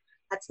hole.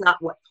 That's not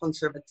what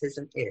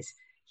conservatism is.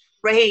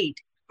 Trade,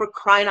 for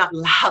crying out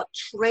loud,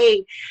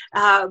 trade.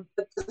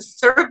 The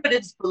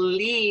conservatives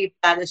believe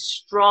that a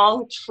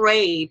strong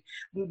trade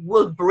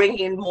will bring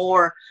in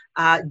more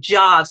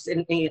jobs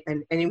and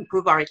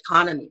improve our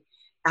economy.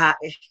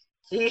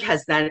 He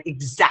has done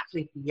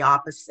exactly the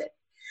opposite.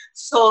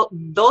 So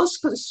those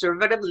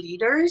conservative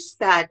leaders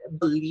that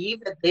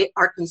believe that they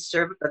are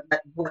conservative,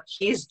 that what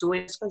he's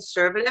doing is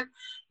conservative,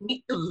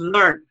 need to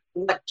learn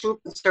what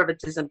true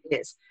conservatism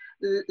is.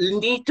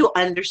 Need to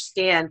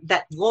understand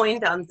that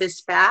going down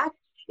this path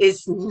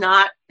is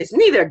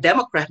neither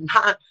Democrat,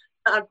 not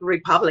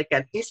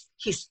Republican. It's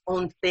his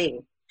own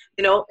thing,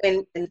 you know.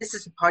 And this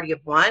is a party of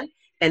one,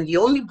 and the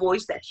only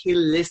voice that he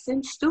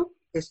listens to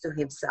is to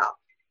himself.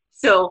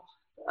 So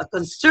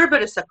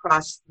conservatives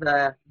across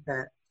the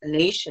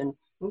nation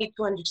need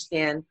to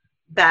understand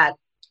that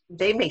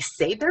they may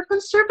say they're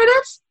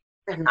conservatives,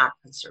 they're not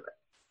conservative.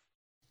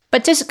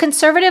 But to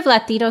conservative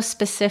Latinos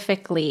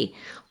specifically,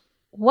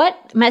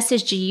 what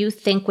message do you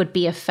think would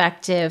be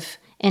effective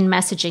in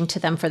messaging to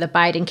them for the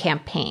Biden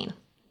campaign?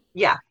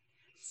 Yeah.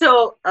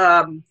 So,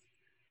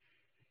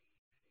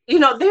 you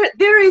know,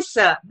 there is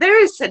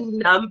a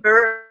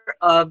number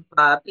of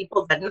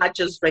people that not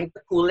just drank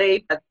the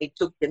Kool-Aid, but they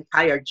took the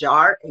entire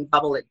jar and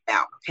gobbled it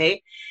down.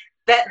 Okay.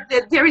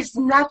 That there is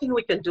nothing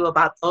we can do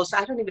about those.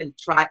 I don't even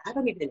try. I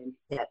don't even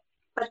intend.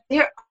 But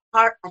there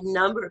are a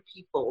number of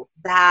people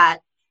that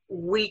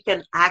we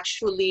can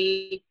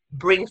actually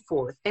bring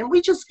forth, and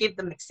we just give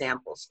them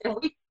examples, and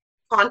we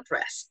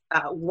contrast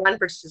one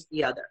versus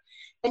the other.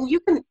 And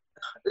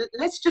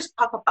let's just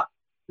talk about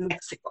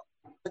Mexico.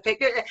 Okay,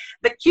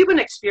 the Cuban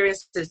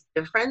experience is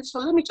different, so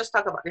let me just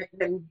talk about it.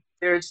 And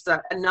there's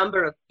a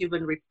number of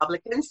Cuban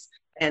Republicans,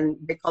 and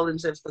they call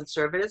themselves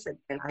conservatives,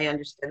 and I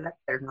understand that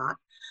they're not.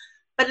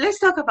 But let's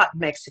talk about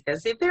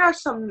Mexicans. If there are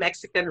some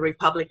Mexican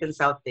Republicans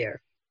out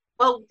there,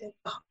 well,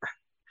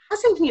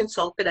 hasn't he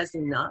insulted us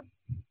enough?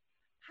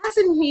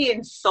 Hasn't he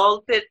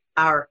insulted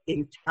our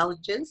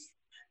intelligence?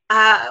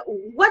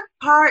 What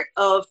part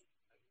of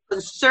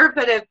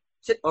conservative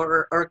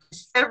or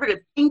conservative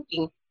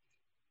thinking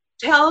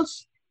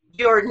tells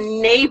your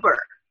neighbor,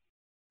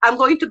 I'm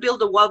going to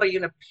build a wall, but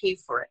you're going to pay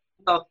for it?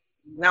 Well,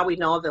 now we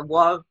know the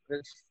wall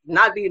is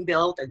not being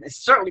built, and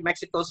it's certainly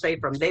Mexico say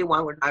from day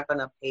one, we're not going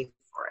to pay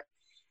for it.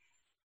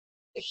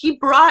 He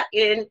brought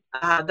in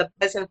the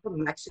president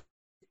from Mexico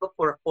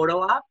for a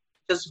photo op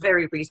just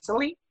very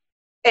recently.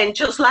 And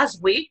just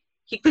last week,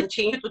 he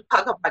continued to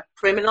talk about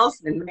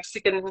criminals and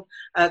Mexican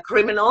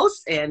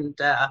criminals and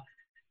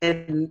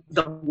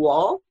the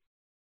wall.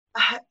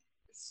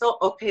 So,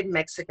 okay,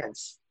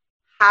 Mexicans,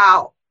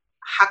 how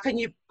can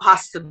you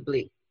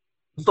possibly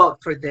vote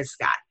for this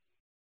guy?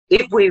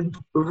 If we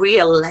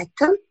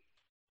re-elect him,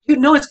 you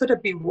know it's going to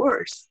be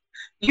worse.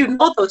 You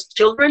know those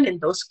children in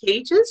those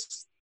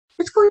cages,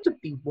 it's going to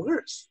be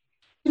worse.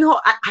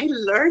 I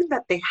learned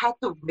that they had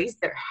to raise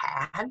their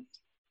hand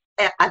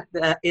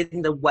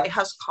in the White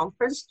House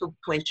conference to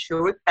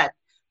ensure that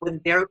when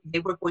they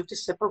were going to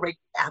separate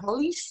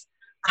families,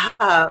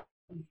 uh,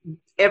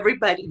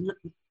 everybody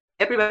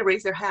everybody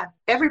raised their hand.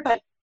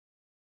 Everybody.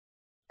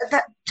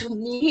 That to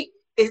me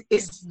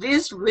is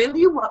this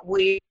really what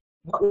we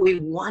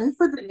want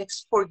for the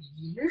next 4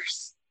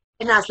 years?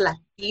 And as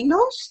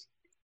Latinos,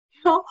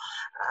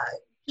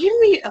 give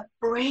me a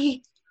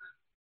break.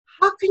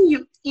 How can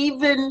you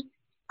even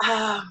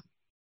uh,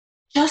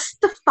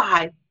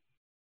 justify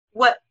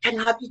what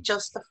cannot be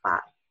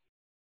justified?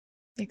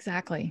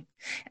 Exactly.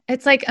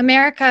 It's like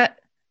America.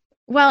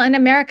 Well, and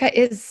America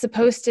is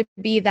supposed to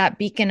be that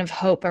beacon of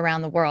hope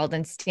around the world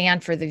and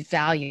stand for the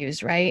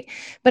values, right?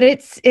 But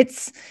it's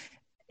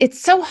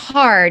so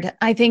hard,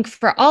 I think,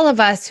 for all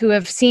of us who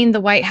have seen the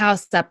White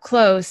House up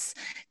close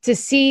to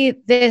see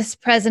this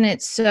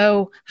president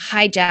so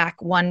hijack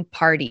one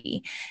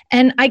party.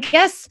 And I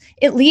guess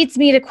it leads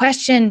me to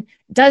question,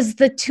 does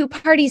the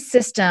two-party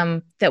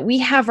system that we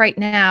have right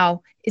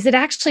now, is it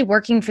actually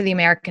working for the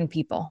American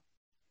people?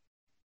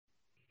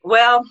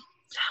 Well,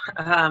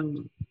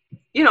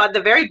 at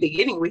the very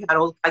beginning, we had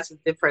all kinds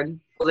of different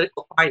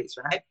political parties,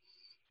 right?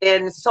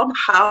 And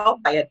somehow,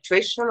 by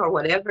attrition or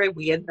whatever,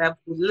 we end up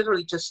with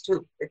literally just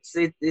two. It's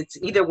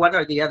either one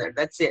or the other.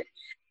 That's it.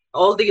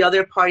 All the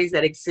other parties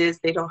that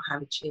exist, they don't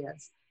have a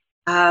chance.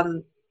 I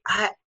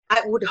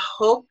would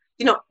hope,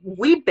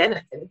 we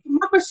benefit.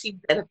 Democracy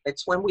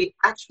benefits when we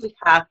actually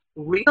have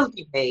real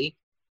debate,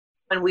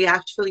 when we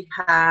actually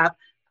have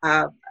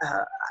a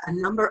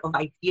number of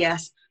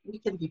ideas. We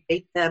can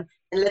debate them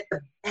and let the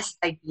best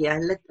idea,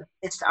 let the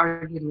best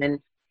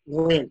argument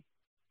win.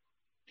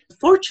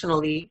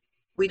 Unfortunately,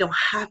 we don't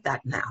have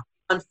that now.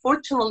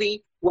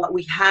 Unfortunately, what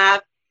we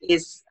have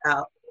is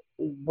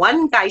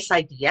one guy's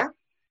idea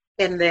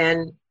and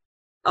then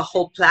a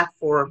whole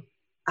platform.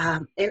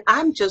 And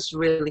I'm just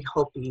really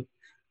hoping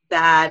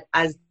that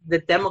as the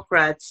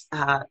Democrats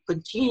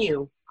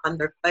continue on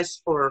their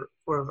quest for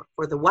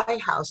the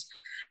White House,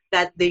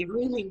 that they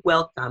really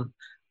welcome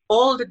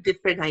all the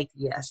different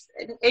ideas.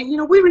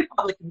 And we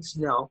Republicans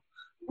know,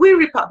 we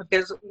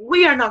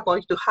are not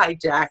going to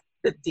hijack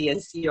the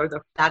DNC or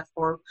the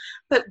platform,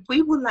 but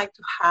we would like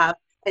to have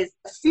a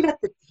seat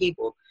at the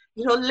table.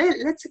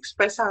 Let's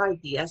express our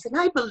ideas. And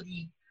I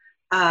believe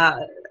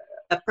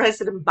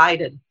President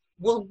Biden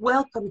will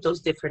welcome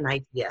those different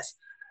ideas.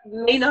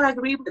 May not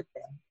agree with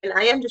them. And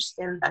I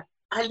understand that.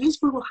 At least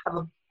we will have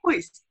a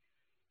voice.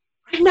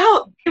 Right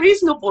now, there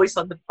is no voice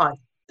on the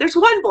party. There's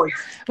one voice.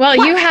 Well,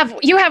 you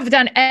have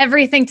done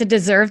everything to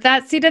deserve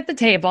that seat at the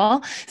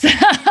table. So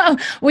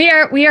we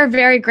are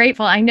very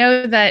grateful. I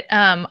know that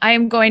I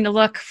am going to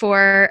look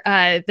for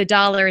the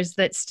dollars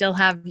that still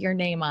have your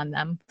name on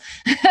them.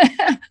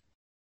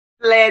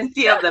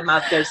 Plenty of them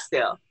out there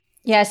still.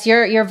 Yes,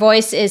 your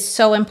voice is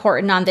so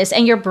important on this,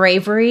 and your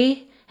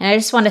bravery. And I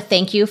just want to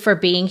thank you for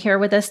being here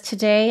with us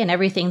today and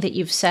everything that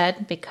you've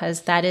said,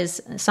 because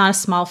it's not a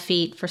small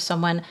feat for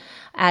someone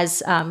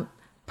as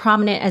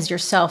prominent as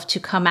yourself to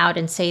come out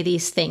and say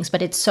these things,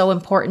 but it's so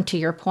important, to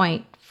your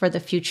point, for the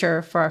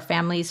future, for our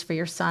families, for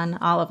your son,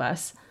 all of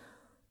us.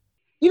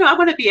 I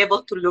want to be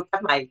able to look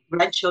at my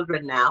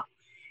grandchildren now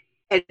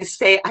and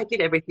say, I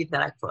did everything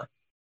that I could.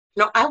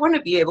 I want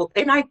to be able,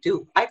 and I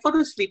do. I go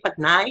to sleep at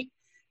night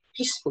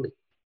peacefully.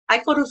 I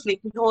go to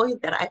sleep knowing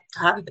that I've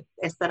done the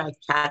best that I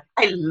can.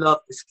 I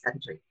love this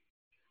country.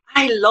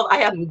 I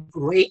am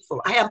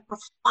grateful. I am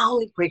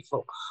profoundly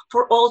grateful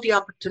for all the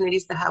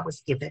opportunities that I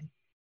was given.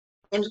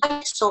 And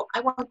so I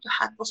want to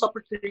have those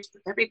opportunities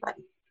for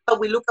everybody. But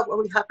we look at what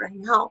we have right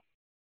now,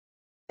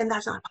 and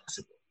that's not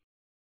possible.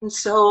 And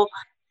so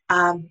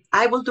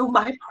I will do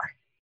my part.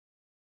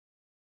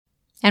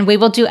 And we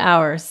will do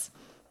ours.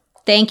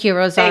 Thank you,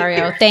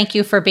 Rosario. Thank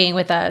you for being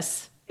with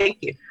us. Thank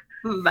you.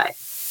 Bye.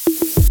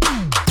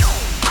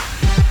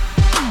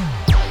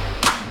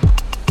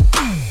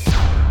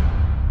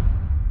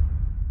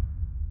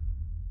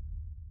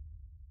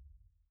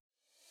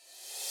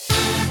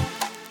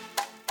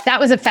 That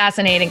was a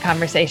fascinating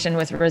conversation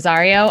with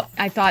Rosario.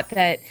 I thought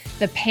that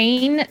the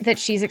pain that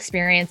she's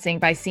experiencing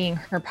by seeing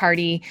her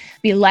party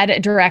be led a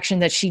direction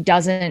that she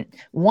doesn't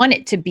want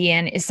it to be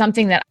in is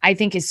something that I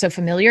think is so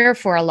familiar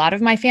for a lot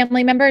of my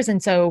family members.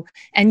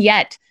 And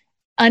yet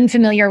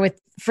unfamiliar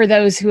for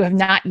those who have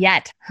not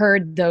yet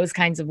heard those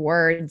kinds of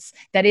words,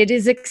 that it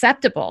is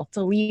acceptable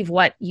to leave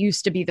what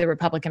used to be the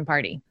Republican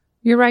Party.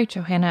 You're right,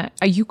 Johanna.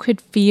 You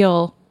could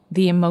feel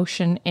the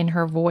emotion in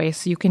her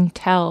voice. You can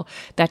tell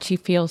that she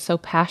feels so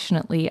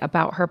passionately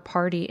about her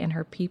party and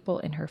her people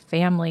and her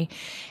family,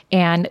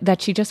 and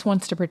that she just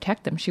wants to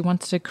protect them. She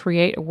wants to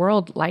create a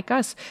world like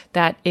us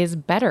that is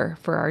better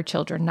for our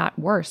children, not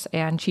worse.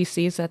 And she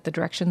sees that the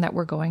direction that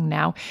we're going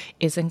now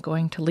isn't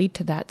going to lead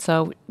to that.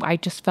 So I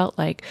just felt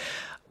like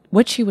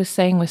what she was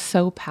saying was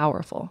so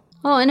powerful.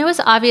 Oh, and it was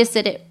obvious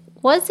that it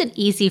wasn't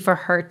easy for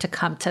her to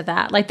come to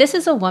that. Like, this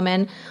is a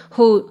woman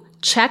who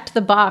checked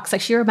the box.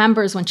 Like she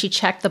remembers when she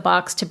checked the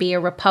box to be a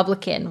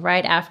Republican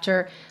right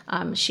after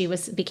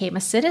became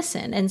a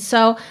citizen. And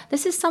so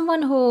this is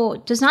someone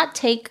who does not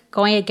take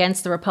going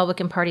against the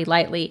Republican Party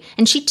lightly.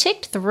 And she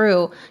ticked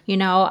through,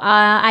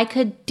 I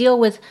could deal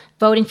with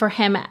voting for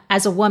him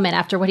as a woman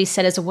after what he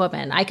said as a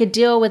woman. I could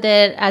deal with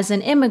it as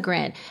an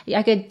immigrant.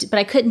 But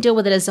I couldn't deal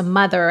with it as a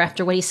mother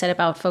after what he said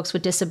about folks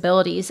with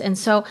disabilities. And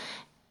so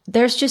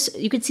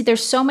you could see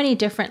there's so many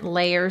different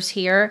layers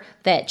here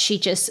that she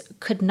just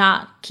could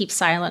not keep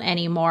silent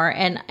anymore.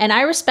 And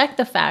I respect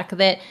the fact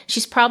that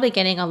she's probably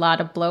getting a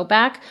lot of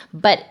blowback,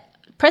 but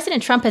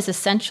President Trump has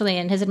essentially,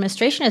 and his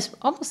administration has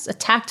almost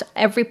attacked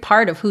every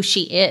part of who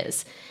she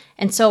is.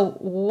 And so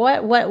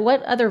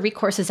what other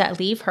recourse does that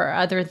leave her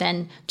other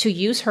than to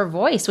use her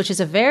voice, which is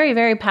a very,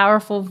 very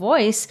powerful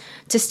voice,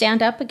 to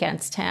stand up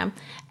against him?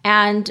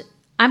 And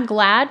I'm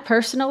glad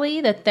personally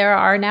that there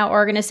are now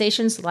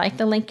organizations like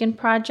the Lincoln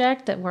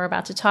Project that we're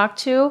about to talk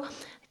to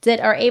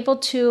that are able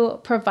to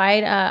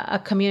provide a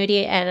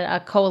community and a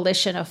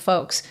coalition of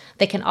folks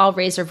that can all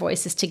raise their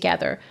voices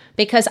together.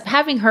 Because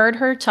having heard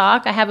her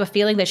talk, I have a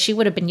feeling that she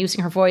would have been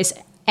using her voice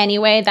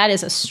anyway. That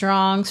is a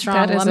strong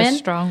woman. That is a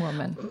strong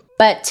woman.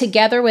 But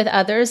together with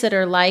others that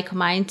are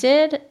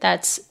like-minded,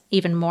 that's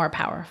even more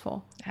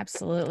powerful.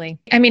 Absolutely.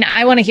 I mean,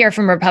 I want to hear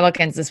from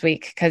Republicans this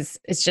week because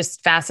it's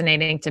just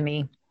fascinating to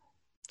me.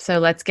 So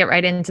let's get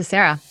right into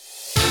Sarah.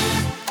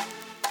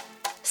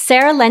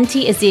 Sarah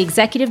Lenti is the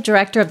executive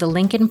director of the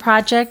Lincoln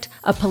Project,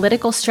 a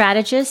political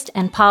strategist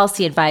and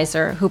policy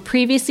advisor who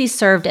previously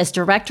served as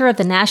director of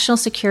the National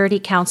Security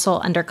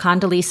Council under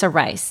Condoleezza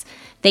Rice.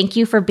 Thank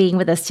you for being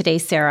with us today,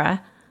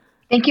 Sarah.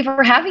 Thank you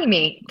for having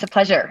me. It's a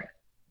pleasure.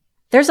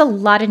 There's a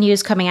lot of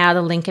news coming out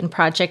of the Lincoln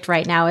Project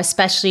right now,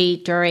 especially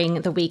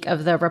during the week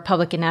of the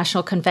Republican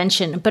National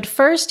Convention. But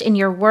first, in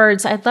your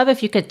words, I'd love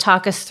if you could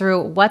talk us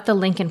through what the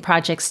Lincoln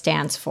Project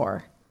stands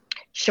for.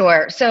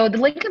 Sure. So the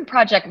Lincoln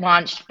Project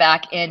launched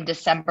back in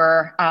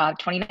December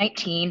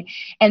 2019,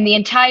 and the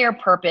entire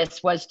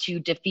purpose was to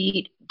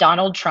defeat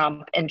Donald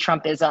Trump and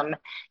Trumpism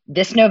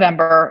this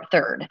November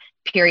 3rd,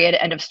 period,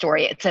 end of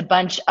story. It's a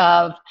bunch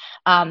of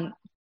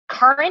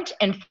current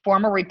and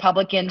former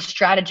Republican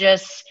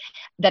strategists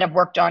that have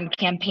worked on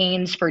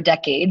campaigns for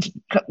decades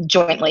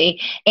jointly.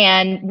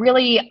 And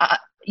really,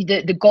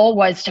 the goal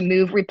was to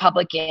move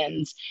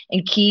Republicans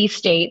in key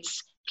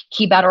states,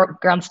 key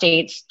battleground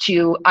states,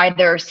 to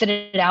either sit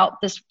it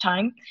out this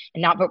time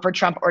and not vote for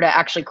Trump, or to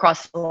actually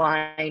cross the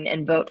line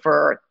and vote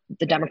for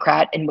the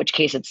Democrat, in which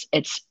case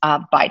it's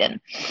Biden.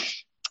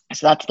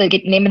 So that's the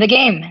name of the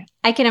game.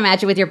 I can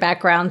imagine with your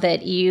background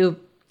that you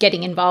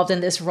getting involved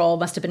in this role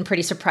must have been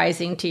pretty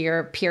surprising to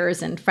your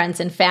peers and friends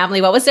and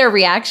family. What was their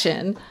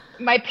reaction?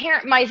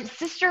 My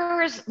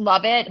sisters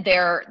love it.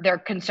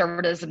 They're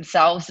conservatives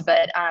themselves,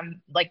 but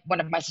like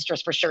one of my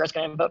sisters for sure is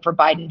going to vote for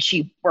Biden.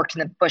 She worked in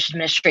the Bush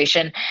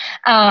administration.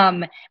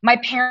 My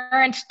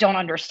parents don't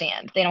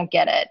understand. They don't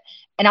get it.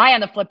 And I,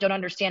 on the flip, don't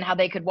understand how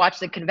they could watch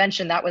the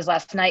convention that was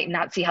last night and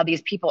not see how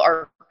these people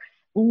are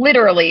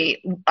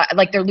literally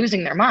like they're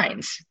losing their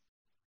minds.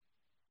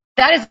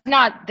 That is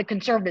not the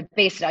conservative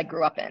base that I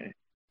grew up in.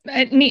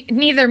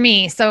 Neither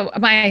me. So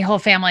my whole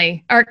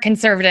family are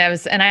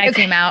conservatives, and I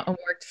came out and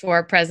worked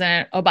for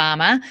President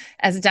Obama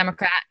as a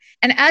Democrat.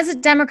 And as a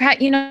Democrat,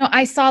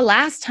 I saw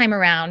last time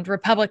around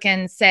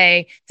Republicans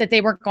say that they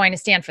weren't going to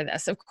stand for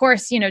this. Of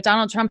course,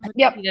 Donald Trump had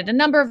defeated a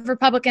number of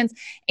Republicans,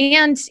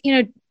 and,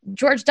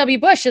 George W.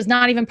 Bush is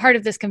not even part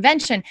of this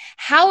convention.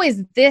 How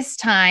is this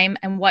time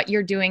and what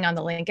you're doing on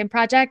the Lincoln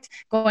Project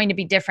going to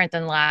be different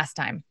than last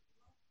time?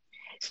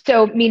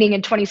 So meaning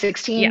in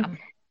 2016? Yeah.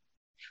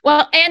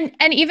 Well,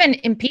 and even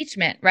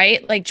impeachment,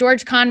 right? Like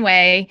George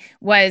Conway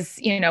was,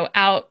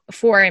 out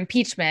for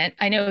impeachment.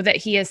 I know that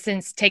he has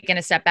since taken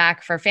a step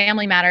back for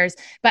family matters,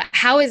 but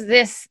how is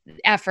this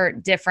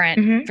effort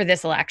different for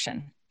this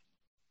election?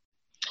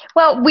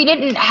 Well, we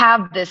didn't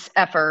have this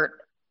effort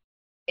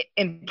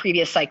in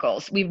previous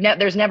cycles.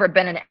 There's never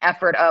been an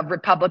effort of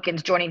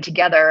Republicans joining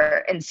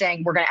together and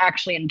saying, we're going to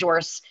actually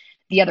endorse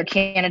the other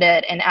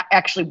candidate and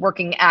actually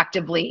working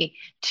actively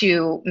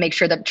to make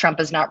sure that Trump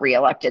is not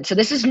reelected. So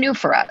this is new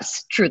for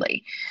us,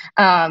 truly.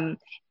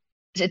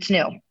 It's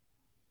new.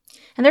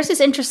 And there's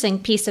this interesting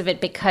piece of it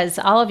because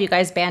all of you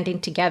guys banding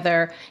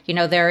together,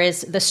 there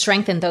is the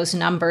strength in those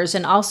numbers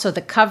and also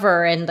the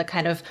cover and the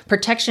kind of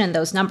protection in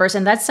those numbers.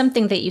 And that's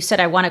something that you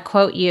said, I want to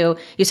quote you.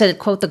 You said,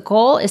 quote, "The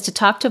goal is to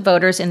talk to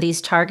voters in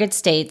these target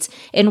states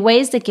in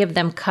ways that give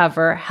them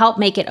cover, help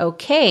make it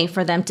okay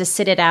for them to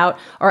sit it out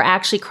or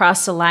actually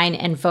cross the line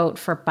and vote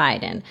for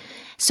Biden."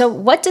 So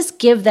what does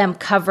give them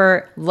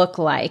cover look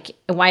like?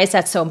 And why is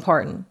that so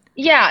important?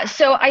 Yeah,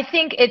 so I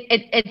think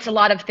it's a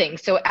lot of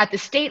things. So at the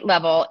state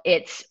level,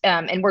 it's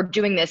and we're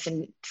doing this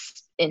in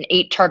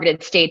 8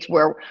 targeted states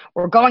where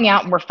we're going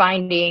out and we're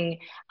finding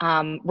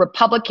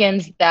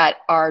Republicans that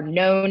are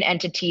known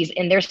entities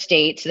in their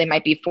state. So they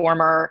might be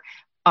former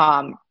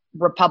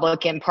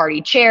Republican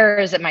Party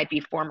chairs, it might be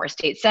former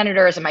state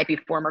senators, it might be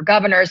former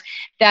governors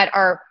that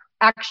are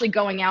actually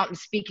going out and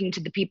speaking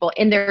to the people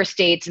in their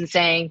states and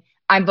saying,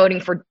 I'm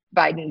voting for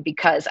Biden,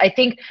 because I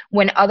think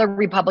when other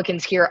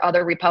Republicans hear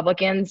other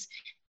Republicans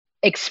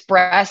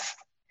express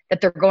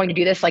that they're going to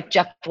do this, like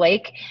Jeff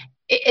Flake,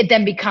 it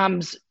then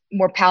becomes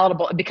more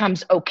palatable. It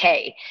becomes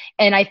okay.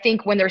 And I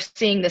think when they're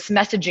seeing this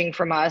messaging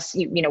from us,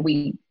 you know,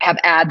 we have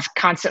ads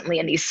constantly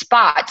in these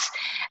spots.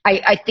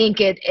 I think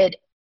it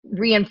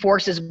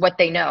reinforces what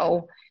they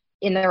know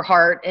in their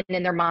heart and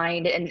in their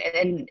mind, and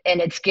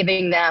it's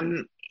giving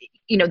them,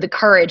 you know, the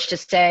courage to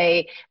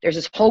say, there's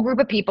this whole group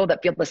of people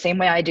that feel the same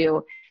way I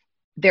do.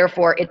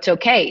 Therefore, it's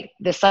okay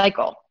this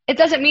cycle. It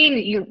doesn't mean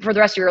you for the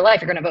rest of your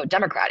life you're going to vote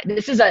Democrat.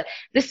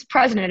 This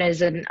president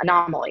is an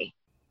anomaly.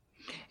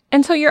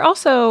 And so you're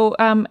also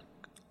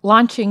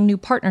launching new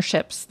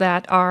partnerships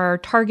that are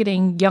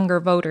targeting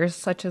younger voters,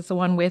 such as the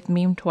one with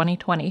Meme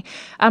 2020.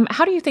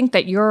 How do you think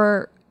that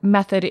your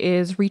method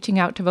is reaching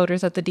out to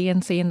voters that the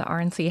DNC and the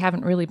RNC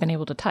haven't really been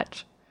able to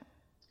touch?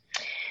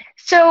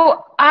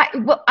 So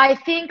I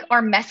think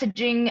our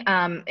messaging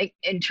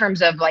in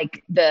terms of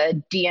like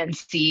the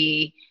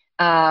DNC,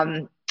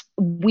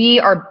 we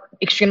are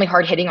extremely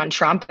hard hitting on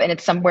Trump, and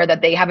it's somewhere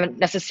that they haven't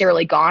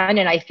necessarily gone.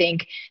 And I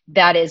think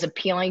that is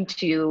appealing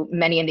to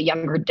many in the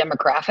younger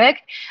demographic.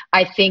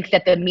 I think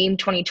that the Meme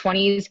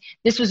 2020s,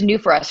 this was new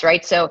for us,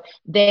 right? So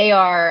they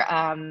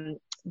are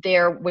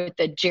there with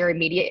the Jerry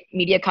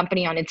Media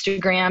Company on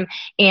Instagram,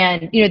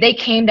 and you know they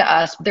came to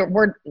us.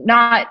 We're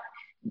not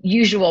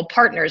usual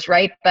partners,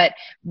 right? But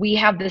we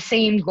have the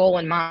same goal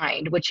in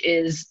mind, which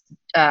is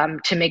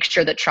to make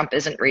sure that Trump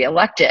isn't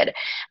reelected.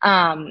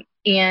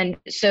 And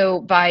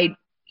so by,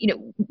 you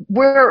know,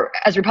 we're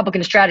as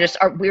Republican strategists,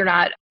 we're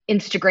not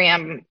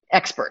Instagram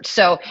experts.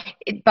 So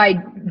by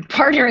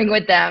partnering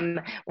with them,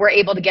 we're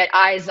able to get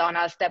eyes on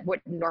us that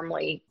wouldn't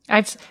normally.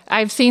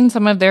 I've seen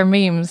some of their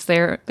memes.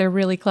 They're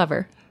really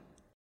clever.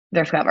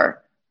 They're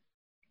clever.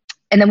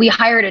 And then we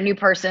hired a new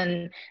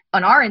person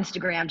on our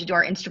Instagram to do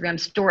our Instagram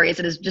stories.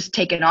 It has just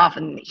taken off,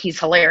 and he's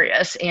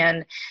hilarious.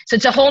 And so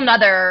it's a whole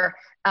nother,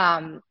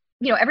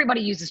 you know,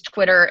 everybody uses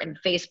Twitter and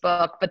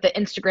Facebook, but the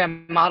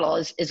Instagram model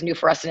is new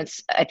for us, and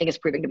I think it's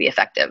proving to be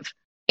effective.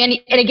 And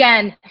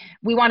again,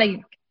 we want to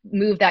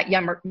move that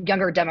younger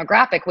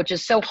demographic, which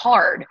is so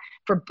hard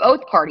for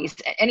both parties,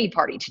 any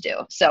party to do.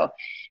 So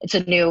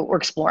we're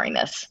exploring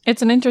this.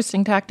 It's an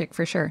interesting tactic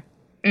for sure.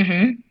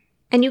 Mm-hmm.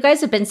 And you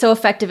guys have been so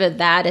effective at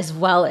that, as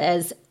well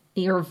as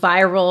your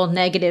viral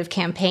negative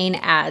campaign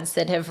ads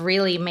that have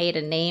really made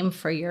a name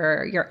for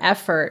your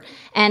effort.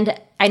 And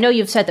I know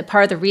you've said that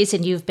part of the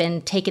reason you've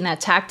been taking that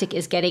tactic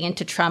is getting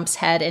into Trump's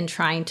head and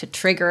trying to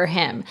trigger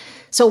him.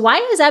 So why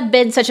has that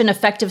been such an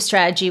effective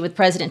strategy with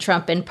President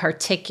Trump in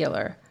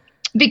particular?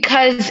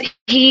 Because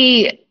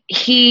he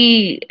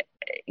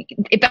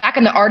back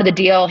in the Art of the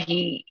Deal,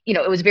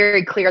 it was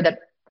very clear that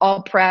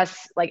all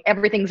press, like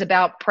everything's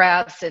about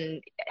press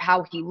and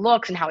how he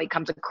looks and how he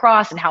comes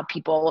across and how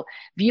people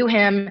view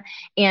him.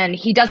 And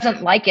he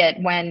doesn't like it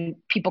when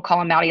people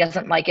call him out. He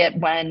doesn't like it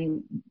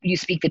when you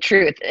speak the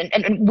truth.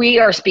 And we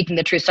are speaking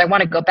the truth. So I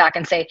want to go back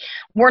and say,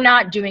 we're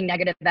not doing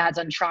negative ads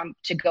on Trump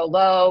to go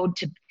low,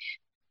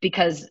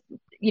 because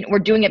we're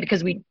doing it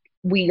because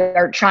we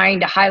are trying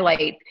to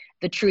highlight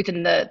the truth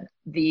and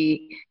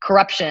the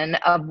corruption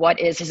of what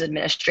is his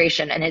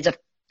administration and his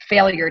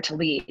failure to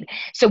lead.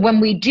 So when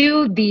we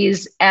do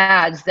these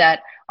ads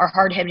that are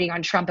hard hitting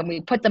on Trump and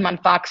we put them on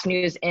Fox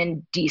News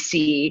in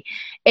DC,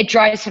 it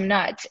drives him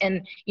nuts.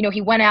 And,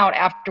 he went out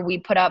after we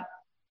put up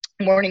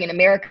Morning in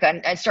America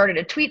and started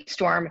a tweet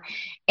storm.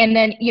 And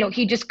then,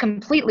 he just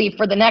completely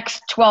for the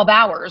next 12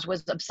 hours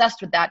was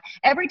obsessed with that.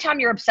 Every time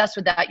you're obsessed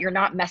with that, you're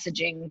not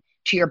messaging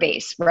to your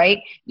base, right?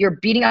 You're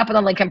beating up on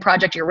the Lincoln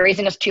Project. You're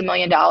raising us $2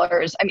 million.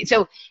 I mean,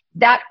 so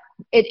that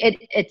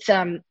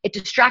it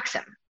distracts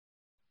him.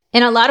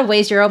 In a lot of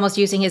ways, you're almost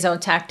using his own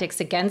tactics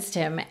against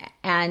him.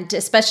 And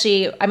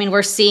especially,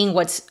 we're seeing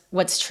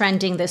what's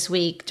trending this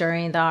week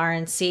during the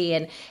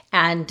RNC.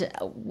 And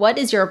what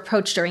is your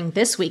approach during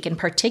this week in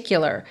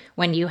particular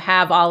when you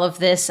have all of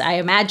this, I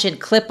imagine,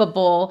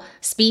 clippable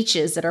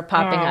speeches that are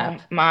popping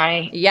up?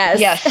 Yes.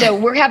 Yes. So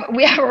we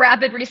have a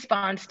rapid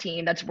response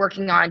team that's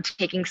working on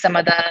taking some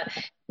of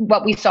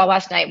what we saw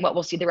last night, what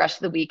we'll see the rest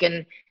of the week,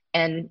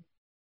 and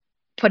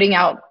putting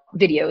out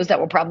videos that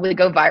will probably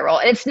go viral.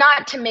 And it's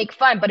not to make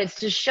fun, but it's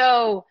to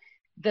show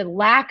the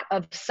lack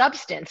of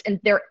substance and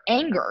their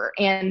anger.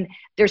 And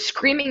they're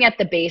screaming at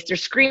the base. They're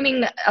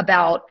screaming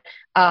about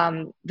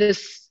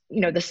this,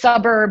 the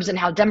suburbs and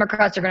how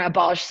Democrats are going to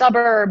abolish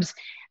suburbs.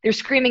 They're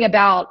screaming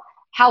about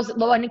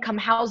low-income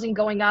housing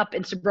going up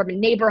in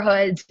suburban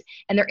neighborhoods.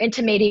 And they're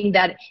intimating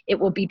that it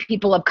will be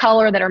people of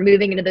color that are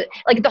moving into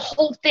the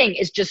whole thing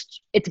is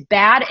just, it's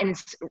bad and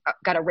it's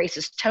got a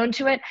racist tone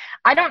to it.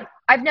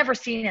 I I've never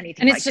seen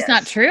anything And like it's just this.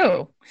 not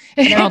true.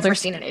 I've No, never there's-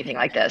 seen anything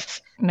like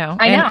this. No,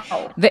 I and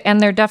know. and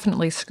they're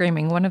definitely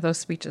screaming. One of those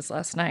speeches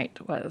last night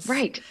was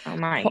Right. Oh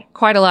my.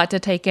 quite a lot to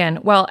take in.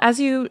 Well, as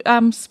you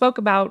spoke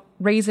about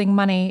raising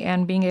money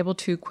and being able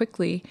to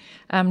quickly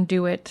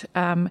do it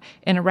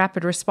in a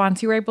rapid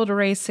response, you were able to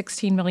raise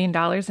 $16 million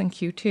in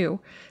Q2.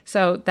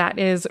 So that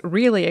is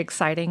really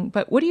exciting.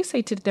 But what do you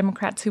say to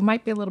Democrats who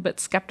might be a little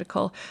bit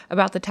skeptical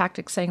about the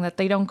tactics, saying that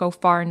they don't go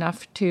far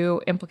enough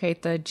to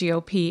implicate the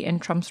GOP in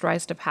Trump's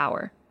rise to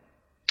power?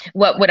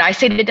 What would I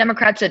say to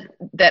Democrats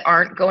that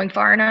aren't going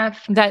far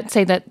enough? That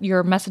say that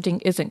your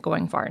messaging isn't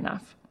going far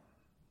enough.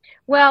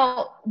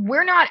 Well,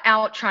 we're not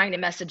out trying to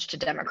message to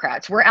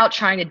Democrats. We're out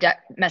trying to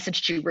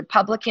message to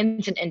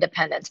Republicans and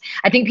independents.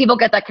 I think people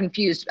get that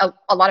confused.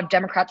 A lot of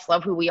Democrats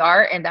love who we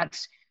are, and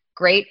that's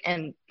great,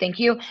 and thank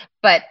you.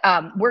 But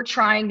we're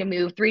trying to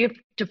move 3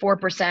 to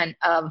 4%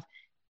 of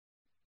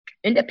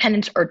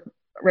independents or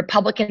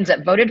Republicans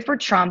that voted for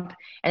Trump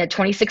in the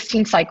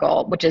 2016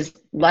 cycle, which is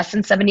less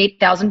than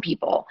 78,000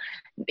 people.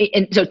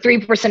 And so 3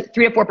 to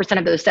 4%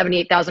 of those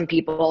 78,000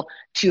 people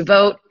to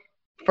vote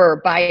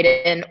for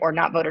Biden or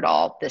not vote at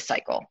all this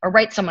cycle, or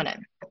write someone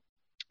in.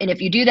 And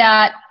if you do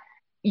that,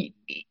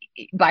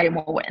 Biden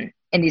will win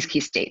in these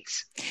key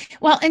states.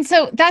 Well, and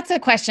so that's a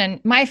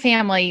question. My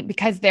family,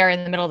 because they're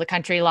in the middle of the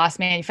country, lost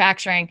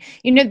manufacturing,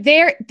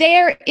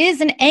 there is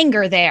an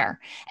anger there,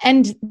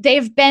 and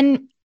they've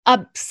been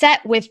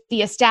upset with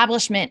the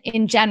establishment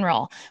in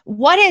general.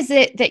 What is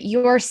it that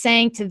you're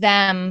saying to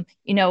them,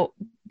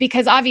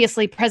 because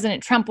obviously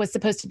President Trump was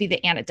supposed to be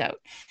the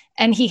antidote,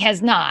 and he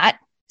has not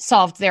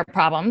solved their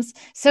problems.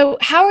 So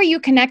how are you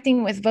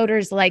connecting with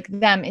voters like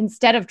them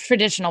instead of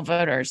traditional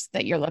voters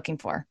that you're looking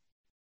for?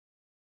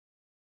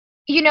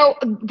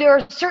 There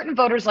are certain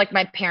voters like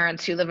my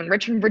parents who live in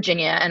Richmond,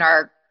 Virginia, and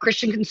are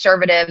Christian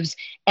conservatives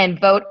and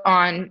vote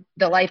on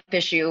the life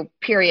issue,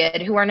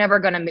 period, who are never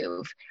going to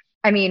move.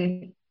 I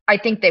mean, I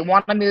think they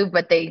want to move,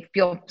 but they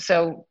feel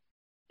so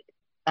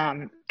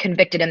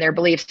convicted in their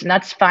beliefs, and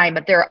that's fine.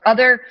 But there are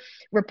other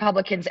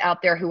Republicans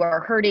out there who are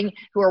hurting,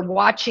 who are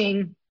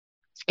watching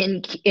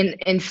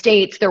in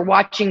states. They're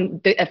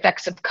watching the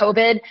effects of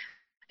COVID.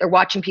 They're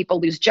watching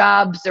people lose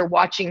jobs. They're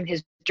watching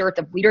his dearth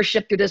of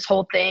leadership through this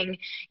whole thing.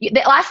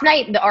 Last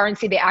night in the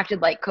RNC, they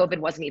acted like COVID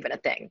wasn't even a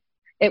thing.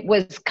 It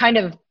was kind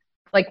of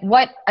like,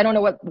 I don't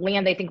know what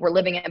land they think we're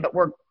living in, but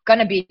we're going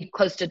to be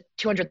close to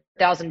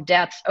 200,000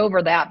 deaths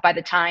over that by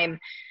the time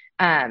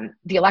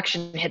the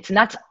election hits. And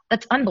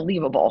that's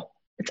unbelievable.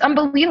 It's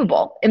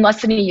unbelievable in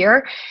less than a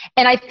year.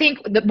 And I think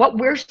that what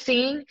we're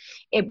seeing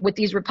with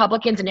these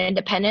Republicans and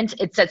independents,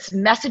 it's that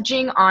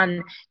messaging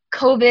on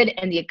COVID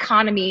and the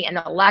economy and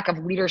the lack of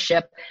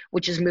leadership,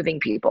 which is moving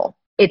people.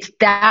 It's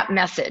that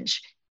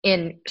message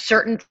in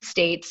certain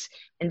states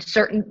and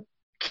certain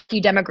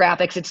key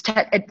demographics.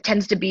 It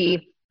tends to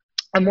be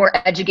a more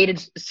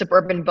educated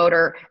suburban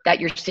voter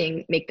that you're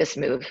seeing make this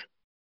move.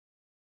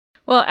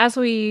 Well, as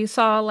we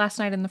saw last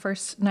night in the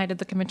first night of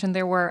the convention,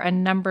 there were a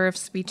number of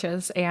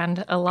speeches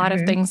and a lot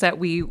of things that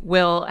we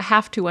will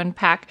have to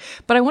unpack.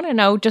 But I want to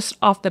know, just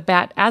off the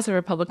bat, as a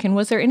Republican,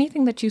 was there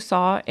anything that you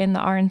saw in the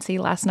RNC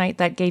last night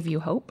that gave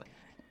you hope?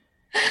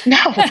 No.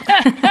 No.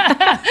 I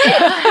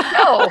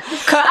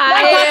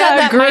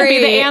agree. That might be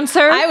the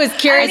answer. I was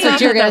curious what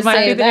you were going to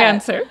say. The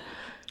answer.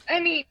 I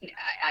mean,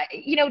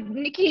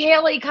 Nikki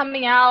Haley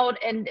coming out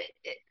and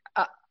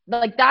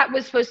like that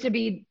was supposed to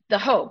be the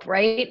hope,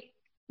 right?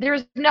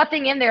 There's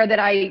nothing in there that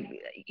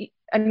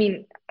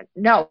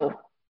no,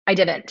 I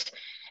didn't.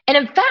 And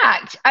in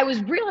fact, I was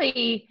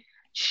really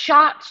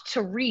shocked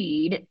to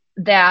read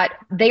that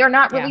they are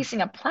not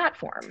releasing a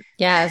platform.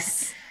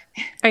 Yes.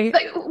 Wait,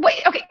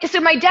 okay. So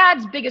my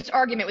dad's biggest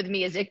argument with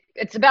me is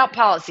it's about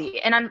policy,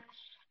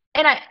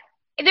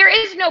 there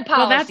is no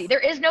policy. There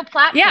is no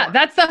platform. Yeah,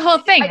 that's the whole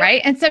thing,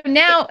 right? And so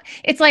now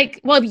it's like,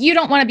 well, you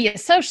don't want to be a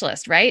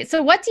socialist, right?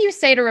 So what do you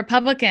say to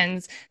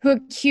Republicans who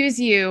accuse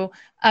you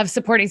of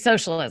supporting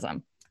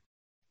socialism?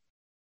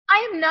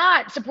 I am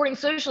not supporting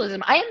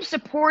socialism. I'm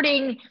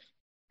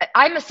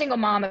a single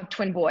mom of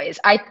twin boys.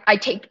 I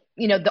take,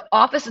 the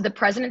office of the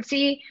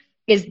presidency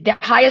is the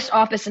highest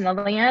office in the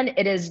land.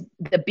 It is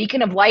the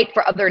beacon of light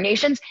for other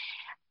nations.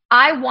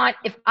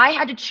 If I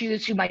had to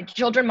choose who my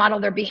children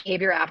model their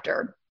behavior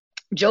after,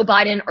 Joe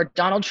Biden or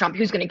Donald Trump,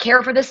 who's going to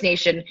care for this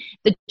nation,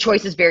 the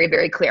choice is very,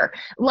 very clear.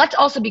 Let's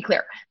also be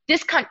clear.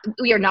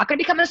 We are not going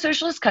to become a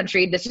socialist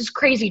country. This is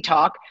crazy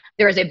talk.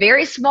 There is a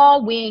very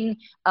small wing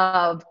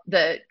of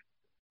the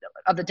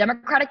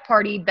Democratic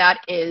Party that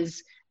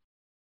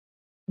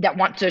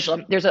wants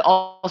socialism. There's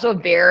also a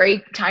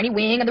very tiny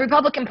wing of the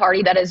Republican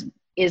Party that is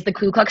the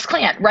Ku Klux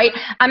Klan, right?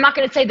 I'm not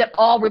going to say that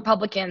all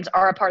Republicans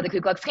are a part of the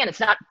Ku Klux Klan. It's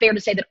not fair to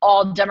say that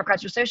all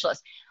Democrats are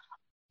socialists.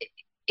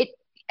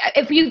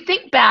 If you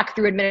think back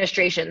through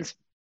administrations,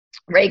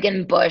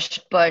 Reagan, Bush,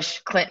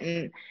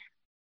 Clinton,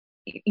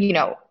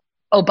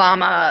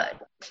 Obama,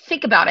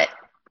 think about it.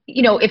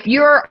 if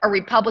you're a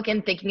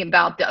Republican thinking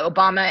about the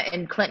Obama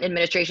and Clinton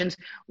administrations,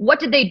 what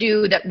did they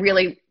do that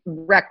really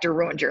wrecked or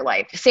ruined your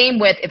life? Same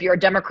with if you're a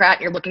Democrat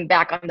and you're looking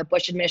back on the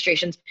Bush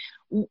administrations,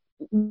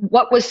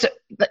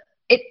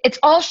 it's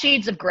all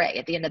shades of gray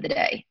at the end of the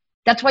day.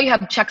 That's why you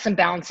have checks and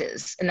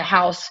balances in the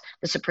House,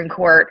 the Supreme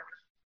Court,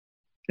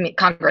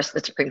 Congress, the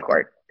Supreme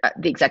Court,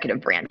 the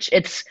executive branch.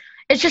 It's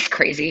just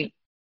crazy.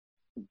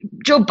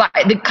 Joe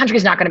Biden, the country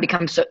is not going to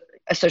become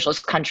a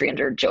socialist country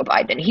under Joe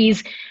Biden.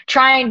 He's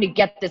trying to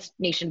get this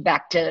nation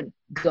back to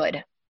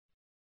good.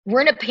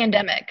 We're in a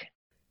pandemic.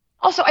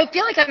 Also, I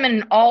feel like I'm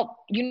in an alt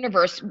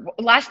universe.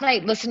 Last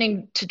night,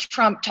 listening to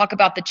Trump talk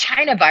about the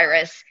China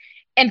virus,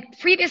 and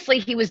previously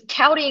he was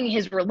touting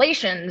his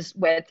relations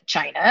with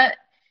China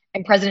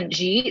and President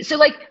Xi. So,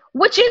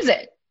 which is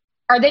it?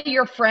 Are they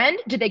your friend?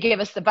 Did they give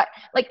us the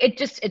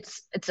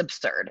it's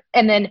absurd.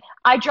 And then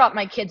I dropped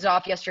my kids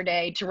off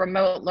yesterday to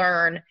remote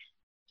learn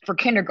for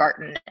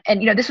kindergarten.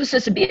 And, this was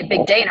supposed to be a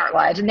big day in our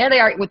lives. And there they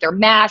are with their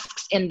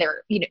masks and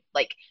their, we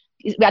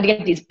had to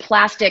get these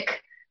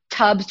plastic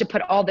tubs to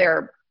put all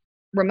their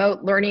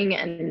remote learning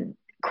and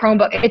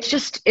Chromebook.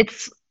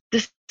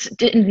 This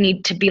didn't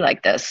need to be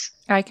like this.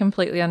 I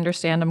completely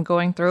understand. I'm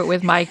going through it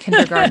with my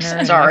kindergartner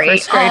and Sorry. my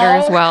first grader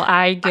as well.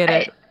 I get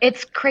it.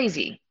 It's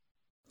crazy.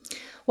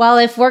 Well,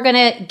 if we're going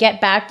to get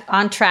back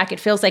on track, it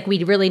feels like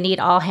we really need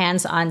all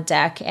hands on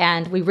deck.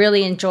 And we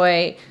really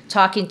enjoy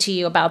talking to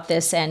you about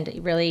this and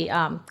really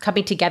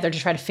coming together to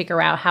try to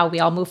figure out how we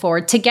all move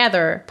forward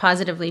together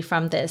positively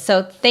from this.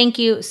 So thank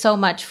you so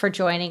much for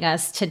joining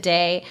us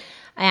today.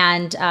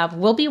 And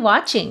we'll be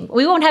watching.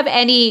 We won't have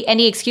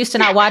any excuse to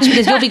not watch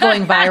because you'll be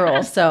going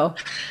viral. So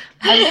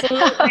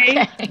absolutely.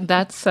 Okay.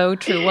 That's so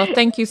true. Well,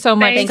 thank you so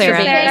much, Thanks Sarah.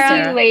 for being here,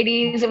 Thank Sarah. you,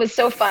 ladies. It was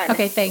so fun.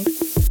 Okay, thanks.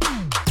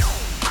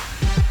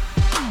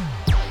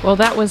 Well,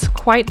 that was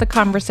quite the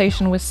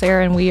conversation with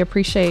Sarah, and we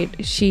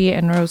appreciate she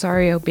and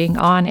Rosario being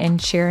on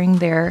and sharing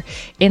their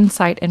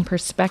insight and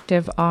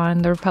perspective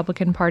on the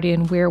Republican Party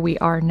and where we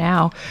are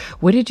now.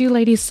 What did you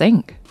ladies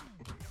think?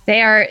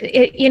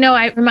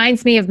 It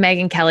reminds me of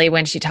Megyn Kelly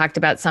when she talked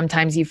about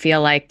sometimes you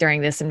feel like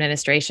during this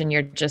administration,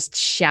 you're just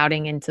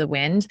shouting into the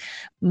wind.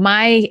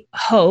 My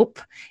hope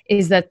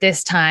is that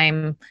this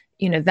time,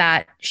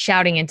 that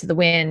shouting into the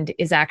wind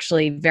is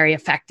actually very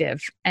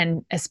effective,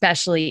 and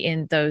especially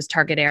in those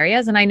target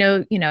areas. And I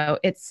know,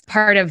 it's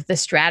part of the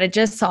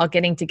strategists all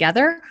getting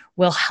together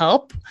will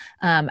help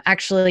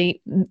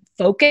actually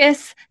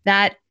focus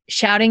that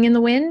shouting in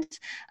the wind.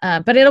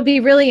 But it'll be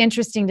really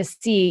interesting to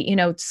see,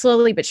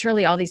 slowly but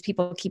surely all these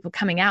people keep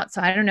coming out.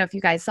 So I don't know if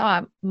you guys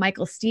saw,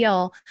 Michael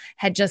Steele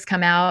had just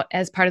come out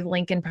as part of the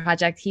Lincoln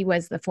Project. He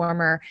was the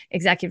former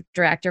executive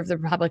director of the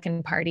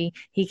Republican Party.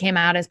 He came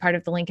out as part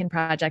of the Lincoln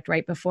Project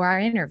right before our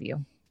interview.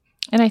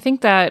 And I think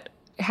that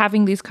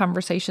having these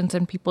conversations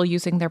and people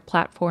using their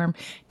platform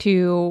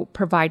to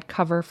provide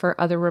cover for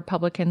other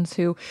Republicans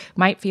who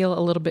might feel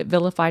a little bit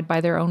vilified by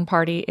their own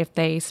party if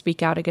they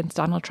speak out against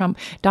Donald Trump.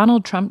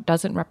 Donald Trump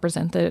doesn't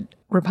represent the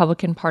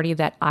Republican Party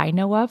that I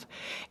know of.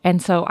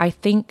 And so I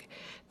think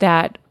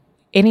that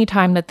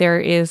anytime that there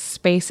is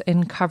space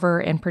and cover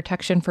and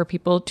protection for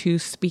people to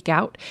speak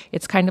out,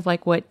 it's kind of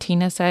like what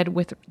Tina said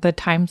with the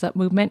Time's Up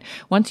movement.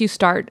 Once you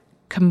start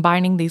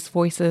combining these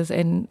voices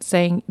and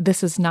saying,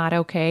 this is not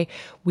okay,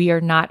 we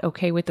are not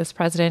okay with this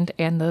president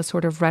and the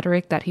sort of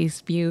rhetoric that he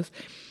spews,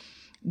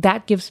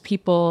 that gives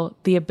people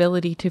the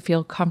ability to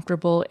feel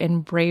comfortable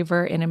and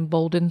braver and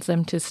emboldens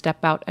them to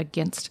step out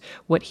against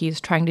what he is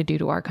trying to do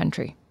to our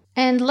country.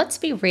 And let's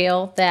be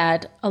real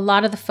that a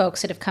lot of the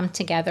folks that have come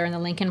together in the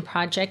Lincoln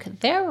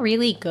Project, they're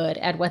really good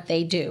at what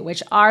they do,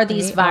 which are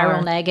these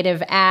viral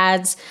negative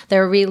ads.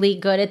 They're really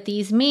good at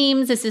these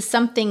memes. This is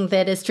something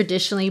that has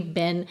traditionally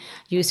been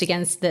used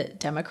against the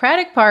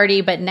Democratic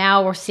Party, but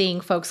now we're seeing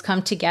folks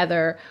come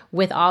together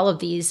with all of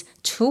these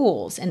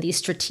tools and these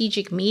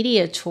strategic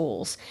media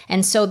tools.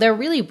 And so they're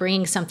really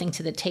bringing something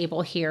to the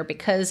table here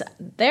because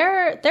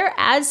their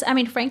ads,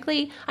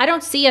 frankly, I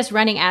don't see us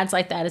running ads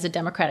like that as a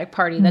Democratic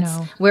Party.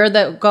 We're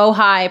the go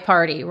high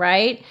party,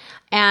 right?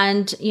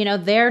 And,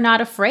 they're not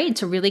afraid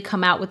to really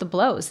come out with the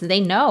blows. They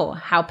know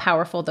how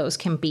powerful those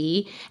can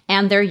be,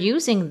 and they're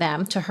using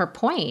them to her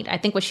point. I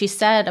think what she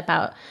said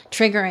about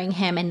triggering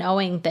him and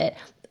knowing that,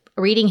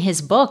 reading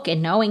his book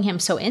and knowing him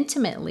so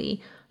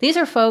intimately, these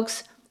are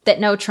folks that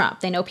know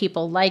Trump. They know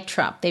people like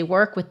Trump. They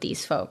work with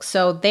these folks.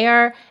 So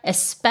they're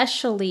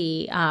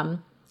especially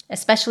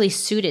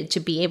suited to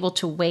be able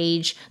to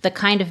wage the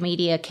kind of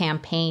media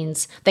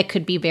campaigns that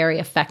could be very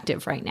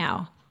effective right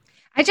now.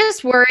 I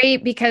just worry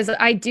because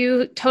I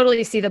do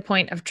totally see the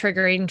point of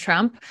triggering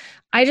Trump.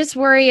 I just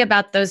worry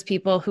about those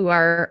people who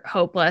are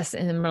hopeless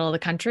in the middle of the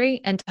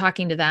country and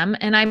talking to them.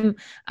 And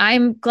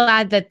I'm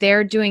glad that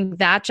they're doing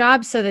that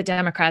job so the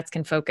Democrats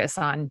can focus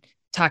on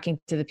talking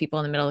to the people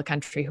in the middle of the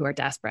country who are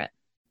desperate.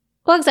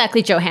 Well,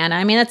 exactly,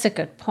 Johanna. That's a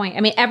good point.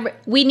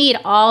 We need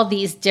all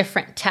these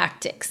different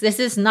tactics. This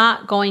is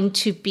not going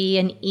to be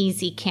an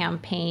easy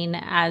campaign,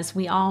 as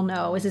we all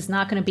know. This is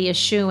not going to be a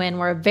shoo-in.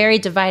 We're a very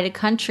divided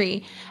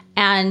country.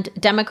 And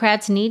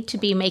Democrats need to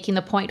be making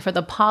the point for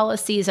the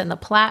policies and the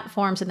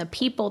platforms and the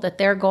people that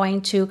they're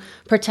going to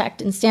protect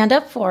and stand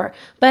up for.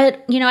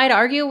 But, I'd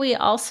argue we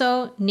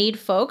also need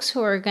folks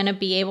who are going to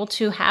be able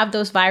to have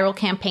those viral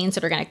campaigns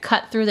that are going to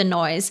cut through the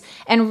noise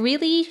and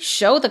really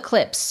show the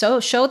clips, so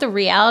show the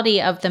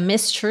reality of the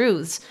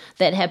mistruths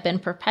that have been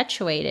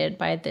perpetuated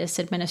by this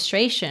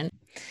administration.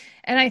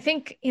 And I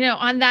think,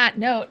 on that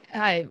note,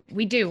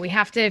 we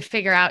have to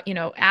figure out,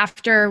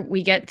 after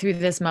we get through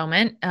this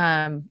moment,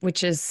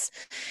 which is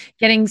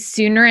getting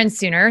sooner and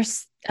sooner,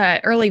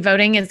 early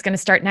voting is going to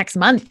start next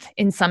month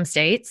in some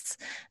states.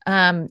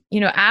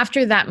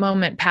 After that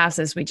moment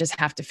passes, we just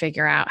have to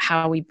figure out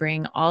how we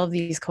bring all of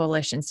these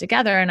coalitions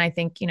together. And I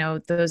think,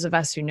 those of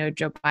us who know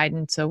Joe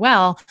Biden so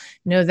well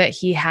know that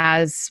he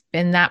has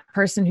been that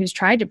person who's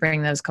tried to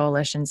bring those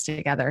coalitions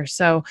together.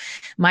 So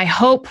my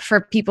hope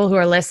for people who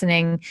are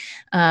listening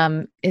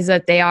is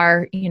that they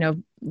are,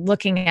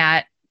 looking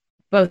at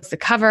both the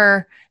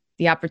cover,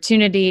 the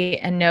opportunity,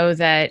 and know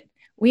that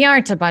we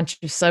aren't a bunch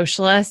of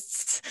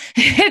socialists.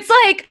 It's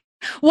like,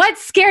 what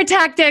scare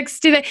tactics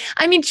do they?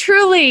 I mean,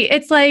 truly,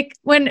 it's like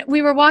when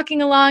we were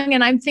walking along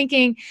and I'm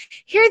thinking,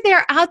 here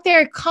they're out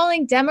there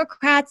calling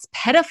Democrats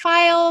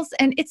pedophiles.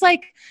 And it's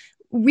like,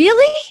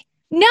 really?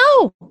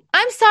 No,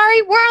 I'm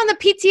sorry. We're on the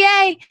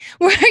PTA.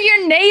 We're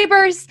your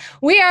neighbors.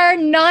 We are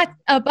not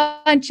a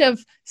bunch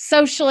of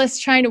socialists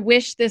trying to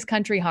wish this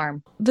country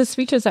harm. The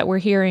speeches that we're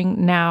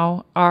hearing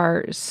now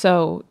are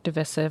so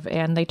divisive,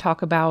 and they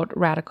talk about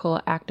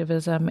radical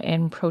activism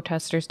and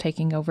protesters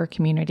taking over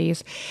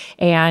communities,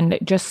 and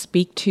just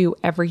speak to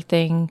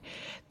everything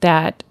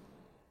that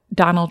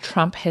Donald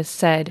Trump has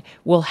said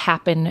will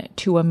happen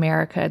to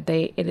America.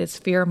 It is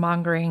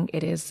fear-mongering.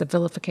 It is the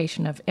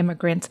vilification of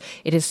immigrants.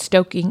 It is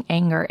stoking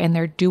anger, and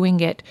they're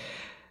doing it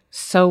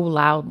so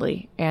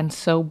loudly and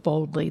so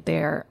boldly.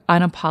 They're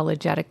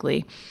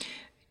unapologetically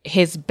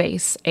his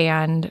base.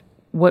 And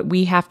what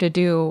we have to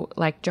do,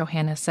 like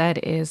Johanna said,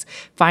 is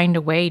find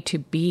a way to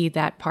be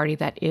that party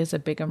that is a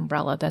big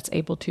umbrella that's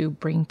able to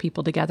bring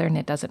people together. And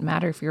it doesn't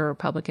matter if you're a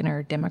Republican or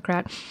a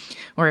Democrat,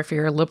 or if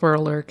you're a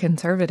liberal or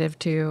conservative,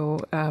 to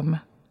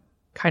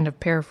kind of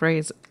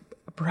paraphrase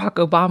Barack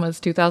Obama's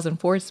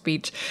 2004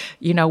 speech.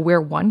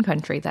 We're one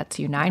country that's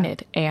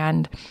united.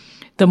 And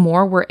the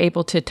more we're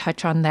able to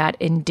touch on that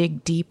and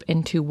dig deep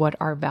into what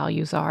our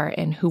values are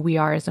and who we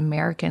are as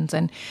Americans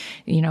and,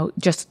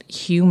 just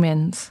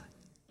humans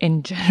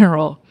in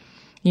general,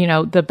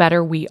 the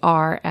better we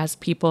are as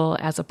people,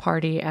 as a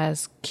party,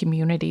 as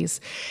communities.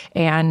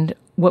 And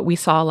what we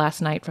saw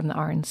last night from the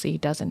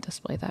RNC doesn't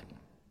display that.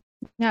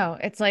 No,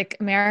 it's like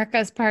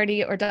America's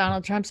party or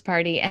Donald Trump's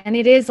party. And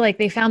it is like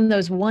they found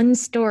those one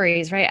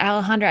stories, right?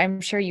 Alejandra, I'm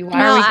sure you are.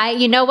 No,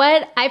 you know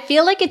what? I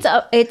feel like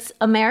it's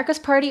America's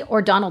party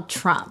or Donald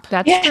Trump.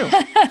 That's true.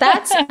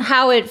 That's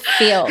how it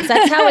feels.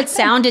 That's how it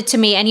sounded to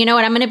me. And you know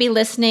what? I'm going to be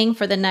listening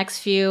for the next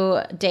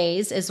few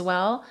days as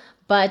well.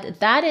 But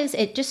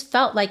it just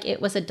felt like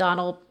it was a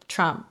Donald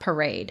Trump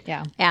parade.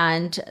 Yeah.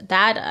 And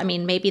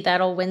maybe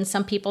that'll win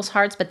some people's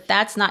hearts, but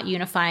that's not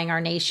unifying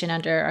our nation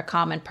under a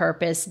common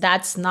purpose.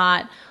 That's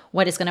not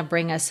what is going to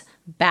bring us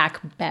back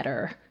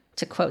better,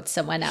 to quote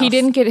someone else. He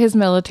didn't get his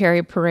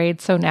military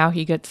parade, so now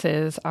he gets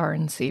his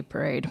RNC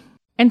parade.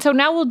 And so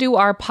now we'll do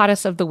our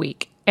POTUS of the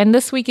week. And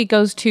this week it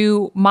goes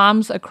to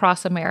moms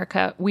across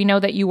America. We know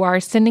that you are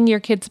sending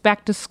your kids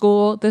back to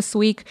school this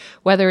week,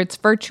 whether it's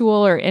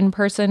virtual or in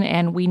person,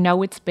 and we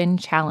know it's been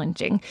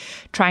challenging.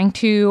 Trying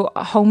to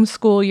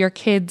homeschool your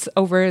kids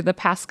over the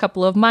past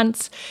couple of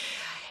months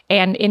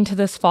and into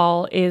this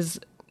fall is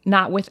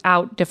not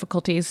without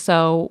difficulties.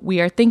 So we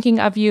are thinking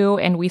of you,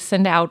 and we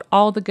send out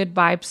all the good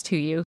vibes to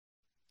you.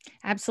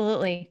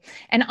 Absolutely.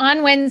 And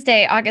on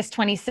Wednesday, August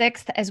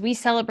 26th, as we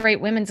celebrate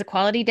Women's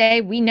Equality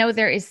Day, we know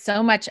there is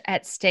so much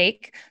at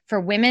stake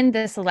for women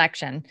this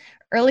election.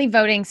 Early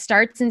voting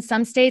starts in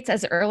some states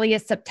as early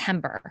as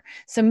September.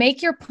 So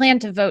make your plan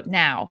to vote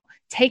now.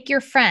 Take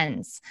your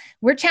friends.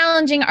 We're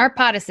challenging our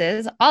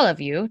POTUSes, all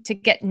of you, to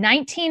get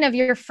 19 of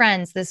your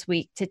friends this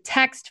week to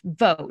text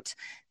VOTE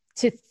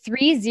to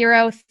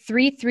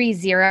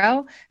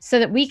 30330 so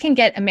that we can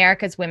get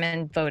America's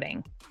women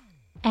voting.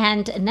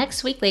 And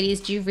next week, ladies,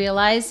 do you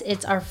realize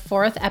it's our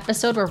 4th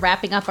episode? We're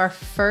wrapping up our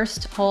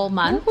first whole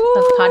month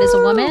of Pod is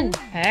a Woman.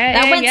 Hey,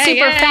 that went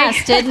super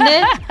fast, didn't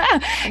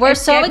it? We're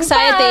so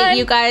excited that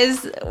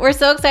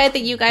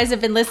you guys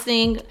have been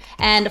listening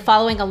and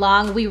following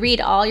along. We read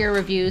all your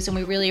reviews and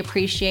we really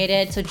appreciate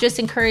it. So just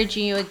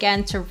encouraging you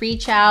again to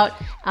reach out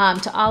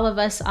to all of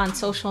us on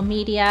social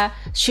media.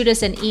 Shoot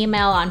us an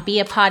email on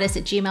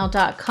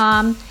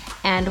beapodus@gmail.com.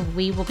 And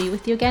we will be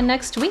with you again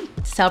next week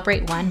to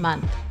celebrate 1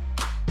 month.